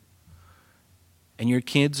you. And your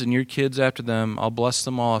kids after them, I'll bless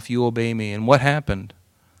them all if you obey me. And what happened?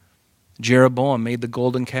 Jeroboam made the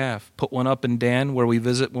golden calf, put one up in Dan where we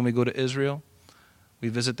visit when we go to Israel. We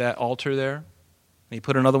visit that altar there. And he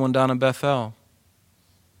put another one down in Bethel.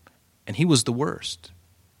 And he was the worst.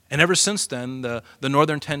 And ever since then, the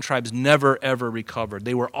northern 10 tribes never, ever recovered.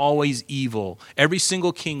 They were always evil. Every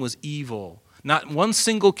single king was evil. Not one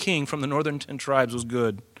single king from the northern 10 tribes was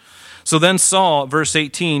good. So then Saul, verse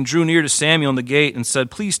 18, drew near to Samuel in the gate and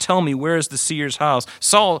said, please tell me, where is the seer's house?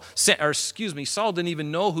 Saul didn't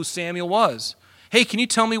even know who Samuel was. Hey, can you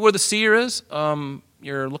tell me where the seer is?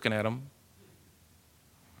 You're looking at him.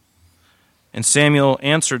 And Samuel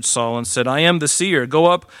answered Saul and said, I am the seer. Go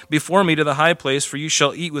up before me to the high place, for you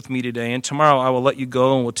shall eat with me today, and tomorrow I will let you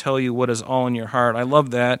go and will tell you what is all in your heart. I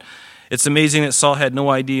love that. It's amazing that Saul had no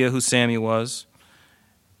idea who Samuel was,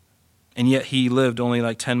 and yet he lived only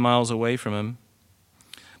like 10 miles away from him.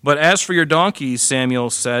 But as for your donkeys, Samuel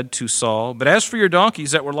said to Saul, but as for your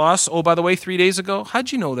donkeys that were lost, oh, by the way, 3 days ago,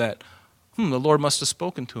 how'd you know that? The Lord must have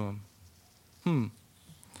spoken to him.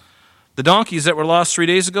 The donkeys that were lost 3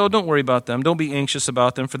 days ago, don't worry about them. Don't be anxious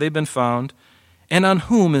about them, for they've been found. And on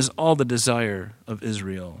whom is all the desire of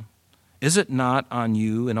Israel? Is it not on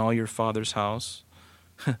you and all your father's house?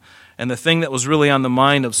 And the thing that was really on the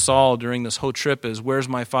mind of Saul during this whole trip is, where's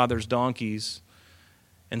my father's donkeys?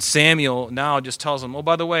 And Samuel now just tells him, oh,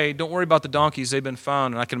 by the way, don't worry about the donkeys. They've been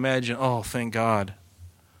found. And I can imagine, oh, thank God.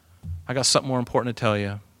 I got something more important to tell you.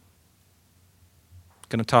 I'm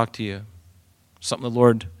going to talk to you. Something the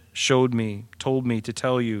Lord showed me, told me to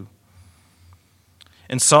tell you.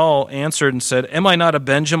 And Saul answered and said, am I not a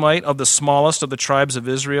Benjamite of the smallest of the tribes of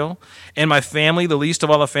Israel, and my family the least of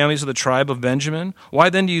all the families of the tribe of Benjamin? Why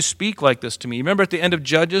then do you speak like this to me? Remember at the end of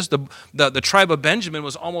Judges, the tribe of Benjamin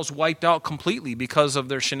was almost wiped out completely because of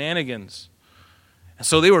their shenanigans. And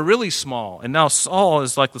so they were really small. And now Saul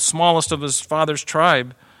is like the smallest of his father's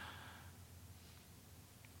tribe.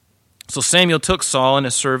 So Samuel took Saul and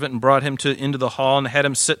his servant and brought him into the hall and had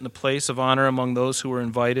him sit in the place of honor among those who were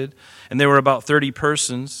invited. And there were about 30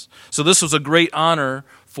 persons. So this was a great honor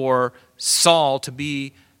for Saul to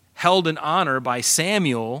be held in honor by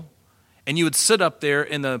Samuel. And you would sit up there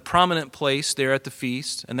in the prominent place there at the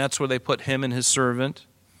feast. And that's where they put him and his servant.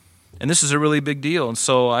 And this is a really big deal. And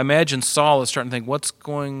so I imagine Saul is starting to think, what's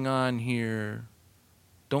going on here?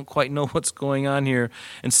 Don't quite know what's going on here.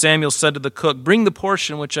 And Samuel said to the cook, bring the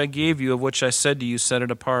portion which I gave you, of which I said to you, set it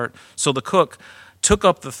apart. So the cook took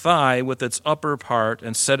up the thigh with its upper part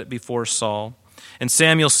and set it before Saul. And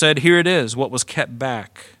Samuel said, here it is, what was kept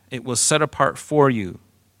back. It was set apart for you.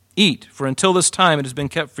 Eat, for until this time it has been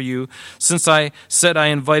kept for you, since I said I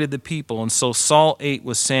invited the people. And so Saul ate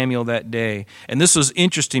with Samuel that day. And this was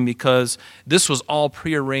interesting because this was all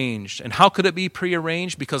prearranged. And how could it be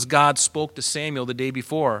prearranged? Because God spoke to Samuel the day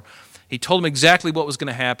before. He told him exactly what was going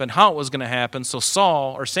to happen, how it was going to happen. So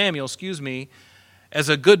Samuel, as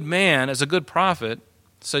a good man, as a good prophet,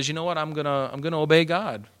 says, you know what, I'm going to obey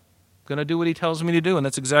God. I'm going to do what he tells me to do. And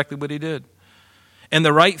that's exactly what he did. And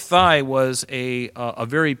the right thigh was a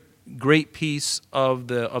very great piece of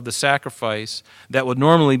the sacrifice that would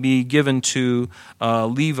normally be given to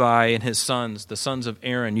Levi and his sons, the sons of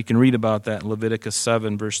Aaron. You can read about that in Leviticus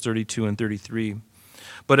 7, verse 32 and 33.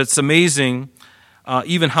 But it's amazing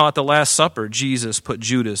even how at the Last Supper, Jesus put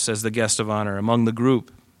Judas as the guest of honor among the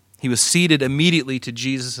group. He was seated immediately to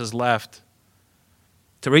Jesus' left,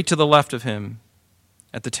 right to the left of him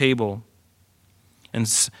at the table. And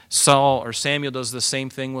Samuel does the same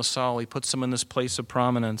thing with Saul. He puts him in this place of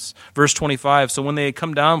prominence. Verse 25, so when they had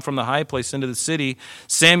come down from the high place into the city,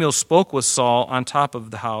 Samuel spoke with Saul on top of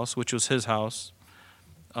the house, which was his house,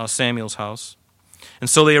 Samuel's house. And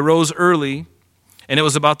so they arose early, and it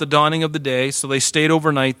was about the dawning of the day, so they stayed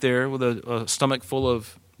overnight there with a stomach full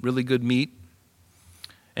of really good meat.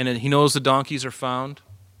 And he knows the donkeys are found.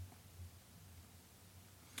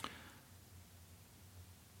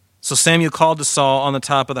 So Samuel called to Saul on the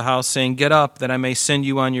top of the house, saying, "Get up, that I may send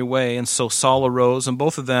you on your way." And so Saul arose, and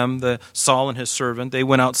both of them, Saul and his servant, they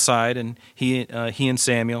went outside, and he and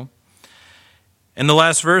Samuel. In the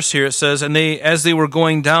last verse here it says, "And as they were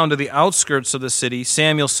going down to the outskirts of the city,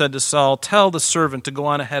 Samuel said to Saul, 'Tell the servant to go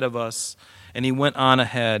on ahead of us.' And he went on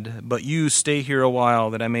ahead. 'But you stay here a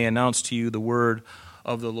while, that I may announce to you the word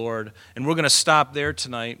of the Lord.'" And we're going to stop there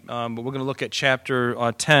tonight, but we're going to look at chapter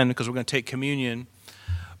 10, because we're going to take communion.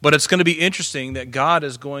 But it's going to be interesting that God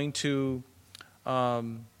is going to,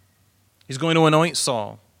 he's going to anoint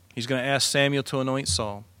Saul. He's going to ask Samuel to anoint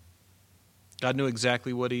Saul. God knew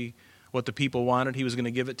exactly what the people wanted. He was going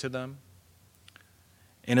to give it to them.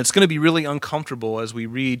 And it's going to be really uncomfortable as we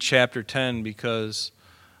read chapter 10, because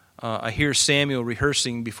I hear Samuel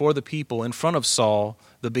rehearsing before the people in front of Saul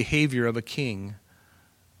the behavior of a king.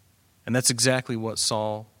 And that's exactly what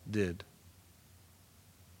Saul did.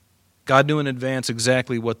 God knew in advance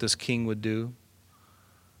exactly what this king would do.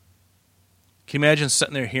 Can you imagine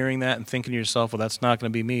sitting there hearing that and thinking to yourself, well, that's not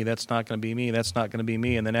going to be me, that's not going to be me, that's not going to be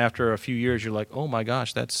me. And then after a few years, you're like, oh my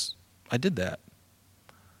gosh, I did that.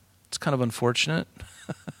 It's kind of unfortunate.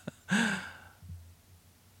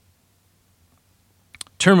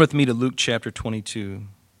 Turn with me to Luke chapter 22.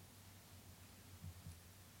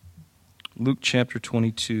 Luke chapter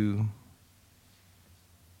 22.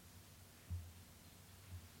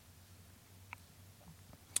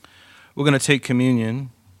 We're going to take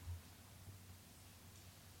communion.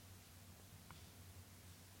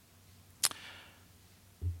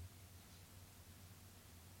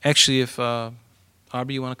 Actually, if Aubrey,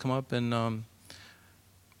 you want to come up, and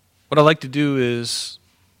what I'd like to do is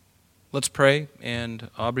let's pray, and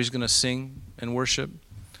Aubrey's going to sing and worship.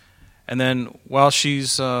 And then while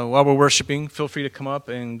we're worshiping, feel free to come up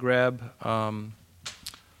and grab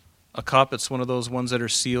a cup. It's one of those ones that are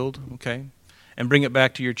sealed, okay? And bring it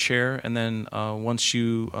back to your chair, and then once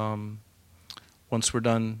we're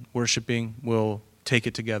done worshiping, we'll take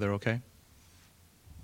it together, okay?